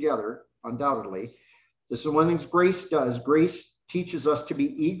puts it together, undoubtedly. This is one of the things grace does. Grace teaches us to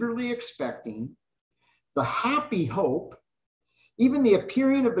be eagerly expecting the happy hope, even the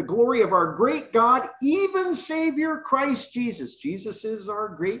appearing of the glory of our great God, even Savior Christ Jesus. Jesus is our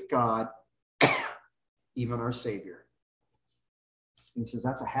great God, even our Savior. And he says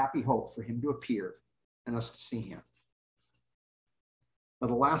that's a happy hope for him to appear and us to see him. Now,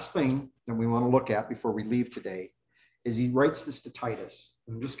 the last thing that we want to look at before we leave today is he writes this to Titus.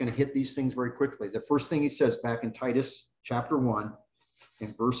 I'm just going to hit these things very quickly. The first thing he says back in Titus chapter 1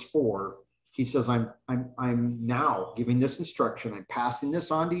 and verse 4, he says, I'm now giving this instruction. I'm passing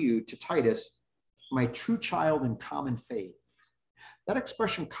this on to you, to Titus, my true child in common faith. That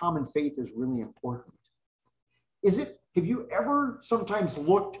expression, common faith, is really important. Have you ever sometimes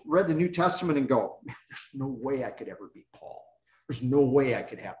read the New Testament and go, there's no way I could ever be Paul. There's no way I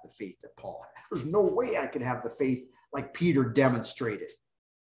could have the faith that Paul had. There's no way I could have the faith like Peter demonstrated.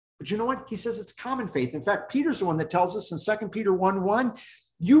 But you know what? He says it's common faith. In fact, Peter's the one that tells us in 2 Peter 1:1,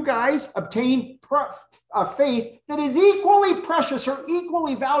 you guys obtain a faith that is equally precious or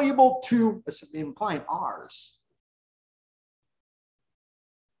equally valuable to, implying ours.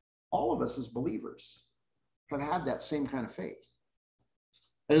 All of us as believers have had that same kind of faith.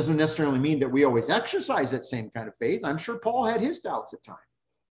 That doesn't necessarily mean that we always exercise that same kind of faith. I'm sure Paul had his doubts at times.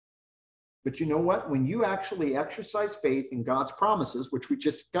 But you know what? When you actually exercise faith in God's promises, which we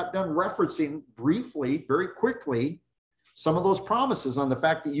just got done referencing briefly, very quickly, some of those promises on the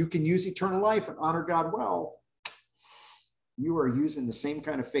fact that you can use eternal life and honor God well, you are using the same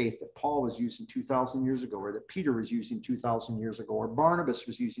kind of faith that Paul was using 2,000 years ago, or that Peter was using 2,000 years ago, or Barnabas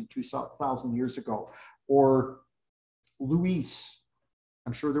was using 2,000 years ago, or Luis.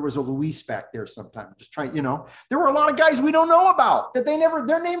 I'm sure there was a Luis back there sometime. Just trying, there were a lot of guys we don't know about that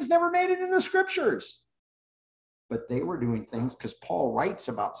their names never made it in the scriptures. But they were doing things, because Paul writes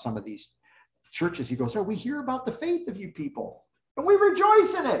about some of these churches. He goes, we hear about the faith of you people, and we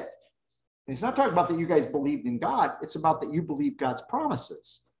rejoice in it. And he's not talking about that you guys believed in God. It's about that you believe God's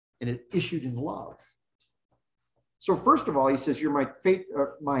promises, and it issued in love. So first of all, he says, you're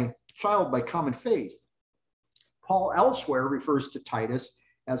my child by common faith. Paul elsewhere refers to Titus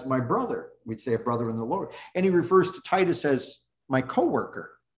as my brother. We'd say a brother in the Lord. And he refers to Titus as my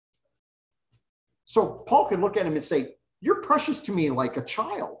co-worker. So Paul could look at him and say, you're precious to me like a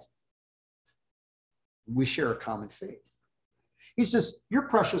child. We share a common faith. He says, you're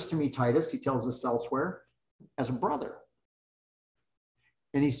precious to me, Titus, he tells us elsewhere, as a brother.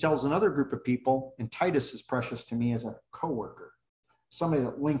 And he tells another group of people, and Titus is precious to me as a co-worker, somebody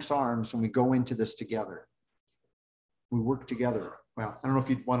that links arms when we go into this together. We work together. Well, I don't know if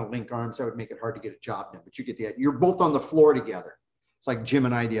you'd want to link arms. That would make it hard to get a job done, but you get the idea. You're both on the floor together. It's like Jim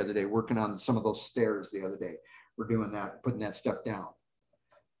and I the other day, working on some of those stairs the other day. We're doing that, putting that stuff down.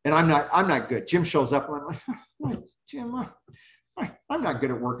 And I'm not good. Jim shows up and I'm like, Jim, I'm not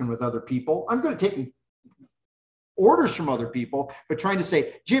good at working with other people. I'm good at taking orders from other people, but trying to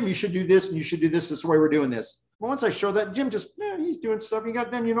say, Jim, you should do this and you should do this. This is the way we're doing this. Well, once I show that, Jim he's doing stuff. He got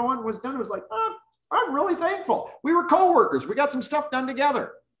done. You know what was done? It was like, I'm really thankful. We were co-workers. We got some stuff done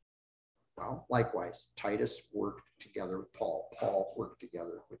together. Well, likewise, Titus worked together with Paul. Paul worked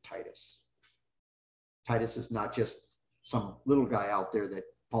together with Titus. Titus is not just some little guy out there that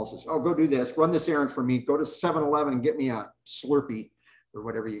Paul says, go do this, run this errand for me, go to 7-Eleven and get me a Slurpee or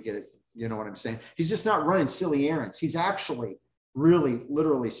whatever you get it. You know what I'm saying? He's just not running silly errands. He's actually really,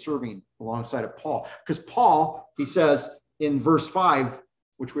 literally serving alongside of Paul. Because Paul, he says in verse 5,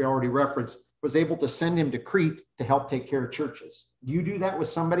 which we already referenced, was able to send him to Crete to help take care of churches. Do you do that with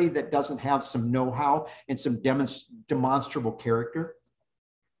somebody that doesn't have some know-how and some demonstrable character?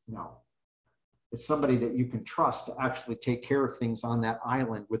 No. It's somebody that you can trust to actually take care of things on that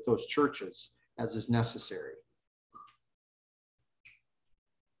island with those churches as is necessary.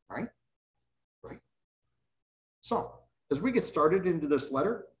 Right? So, as we get started into this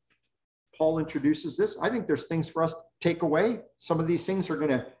letter, Paul introduces this. I think there's things for us take away. Some of these things they're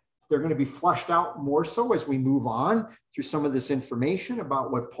going to be fleshed out more so as we move on through some of this information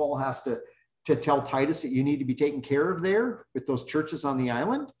about what Paul has to tell Titus that you need to be taken care of there with those churches on the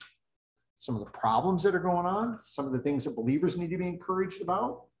island. Some of the problems that are going on, some of the things that believers need to be encouraged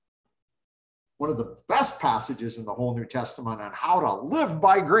about. One of the best passages in the whole New Testament on how to live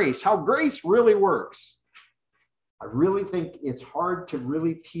by grace, how grace really works. I really think it's hard to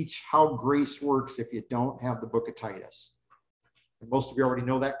really teach how grace works if you don't have the book of Titus. And most of you already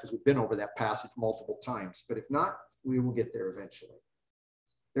know that because we've been over that passage multiple times. But if not, we will get there eventually.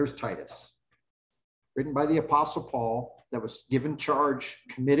 There's Titus, written by the Apostle Paul, that was given charge,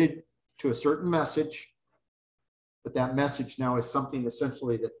 committed to a certain message. But that message now is something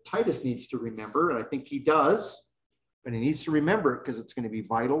essentially that Titus needs to remember. And I think he does. But he needs to remember it because it's going to be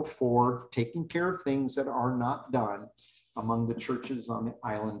vital for taking care of things that are not done among the churches on the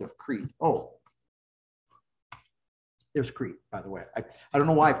island of Crete. Oh, there's Crete, by the way. I don't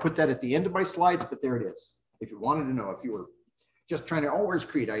know why I put that at the end of my slides, but there it is. If you wanted to know, if you were just trying to, oh, where's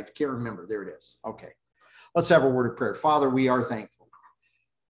Crete? I can't remember. There it is. Okay. Let's have a word of prayer. Father, we are thankful.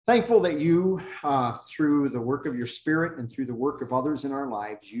 Thankful that you, through the work of your Spirit and through the work of others in our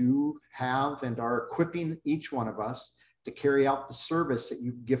lives, you have and are equipping each one of us to carry out the service that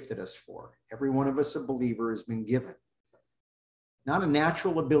you've gifted us for. Every one of us, a believer, has been given. Not a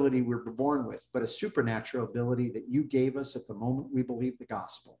natural ability we were born with, but a supernatural ability that you gave us at the moment we believe the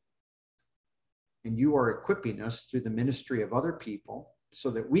gospel. And you are equipping us through the ministry of other people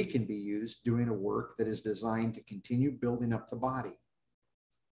so that we can be used doing a work that is designed to continue building up the body.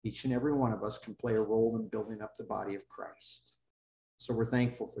 Each and every one of us can play a role in building up the body of Christ. So we're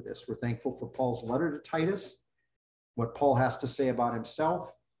thankful for this. We're thankful for Paul's letter to Titus, what Paul has to say about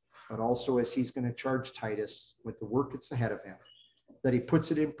himself, but also as he's going to charge Titus with the work that's ahead of him, that he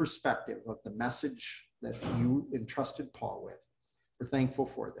puts it in perspective of the message that you entrusted Paul with. We're thankful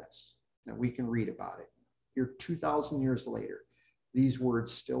for this, that we can read about it. Here, 2,000 years later, these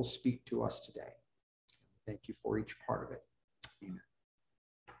words still speak to us today. Thank you for each part of it.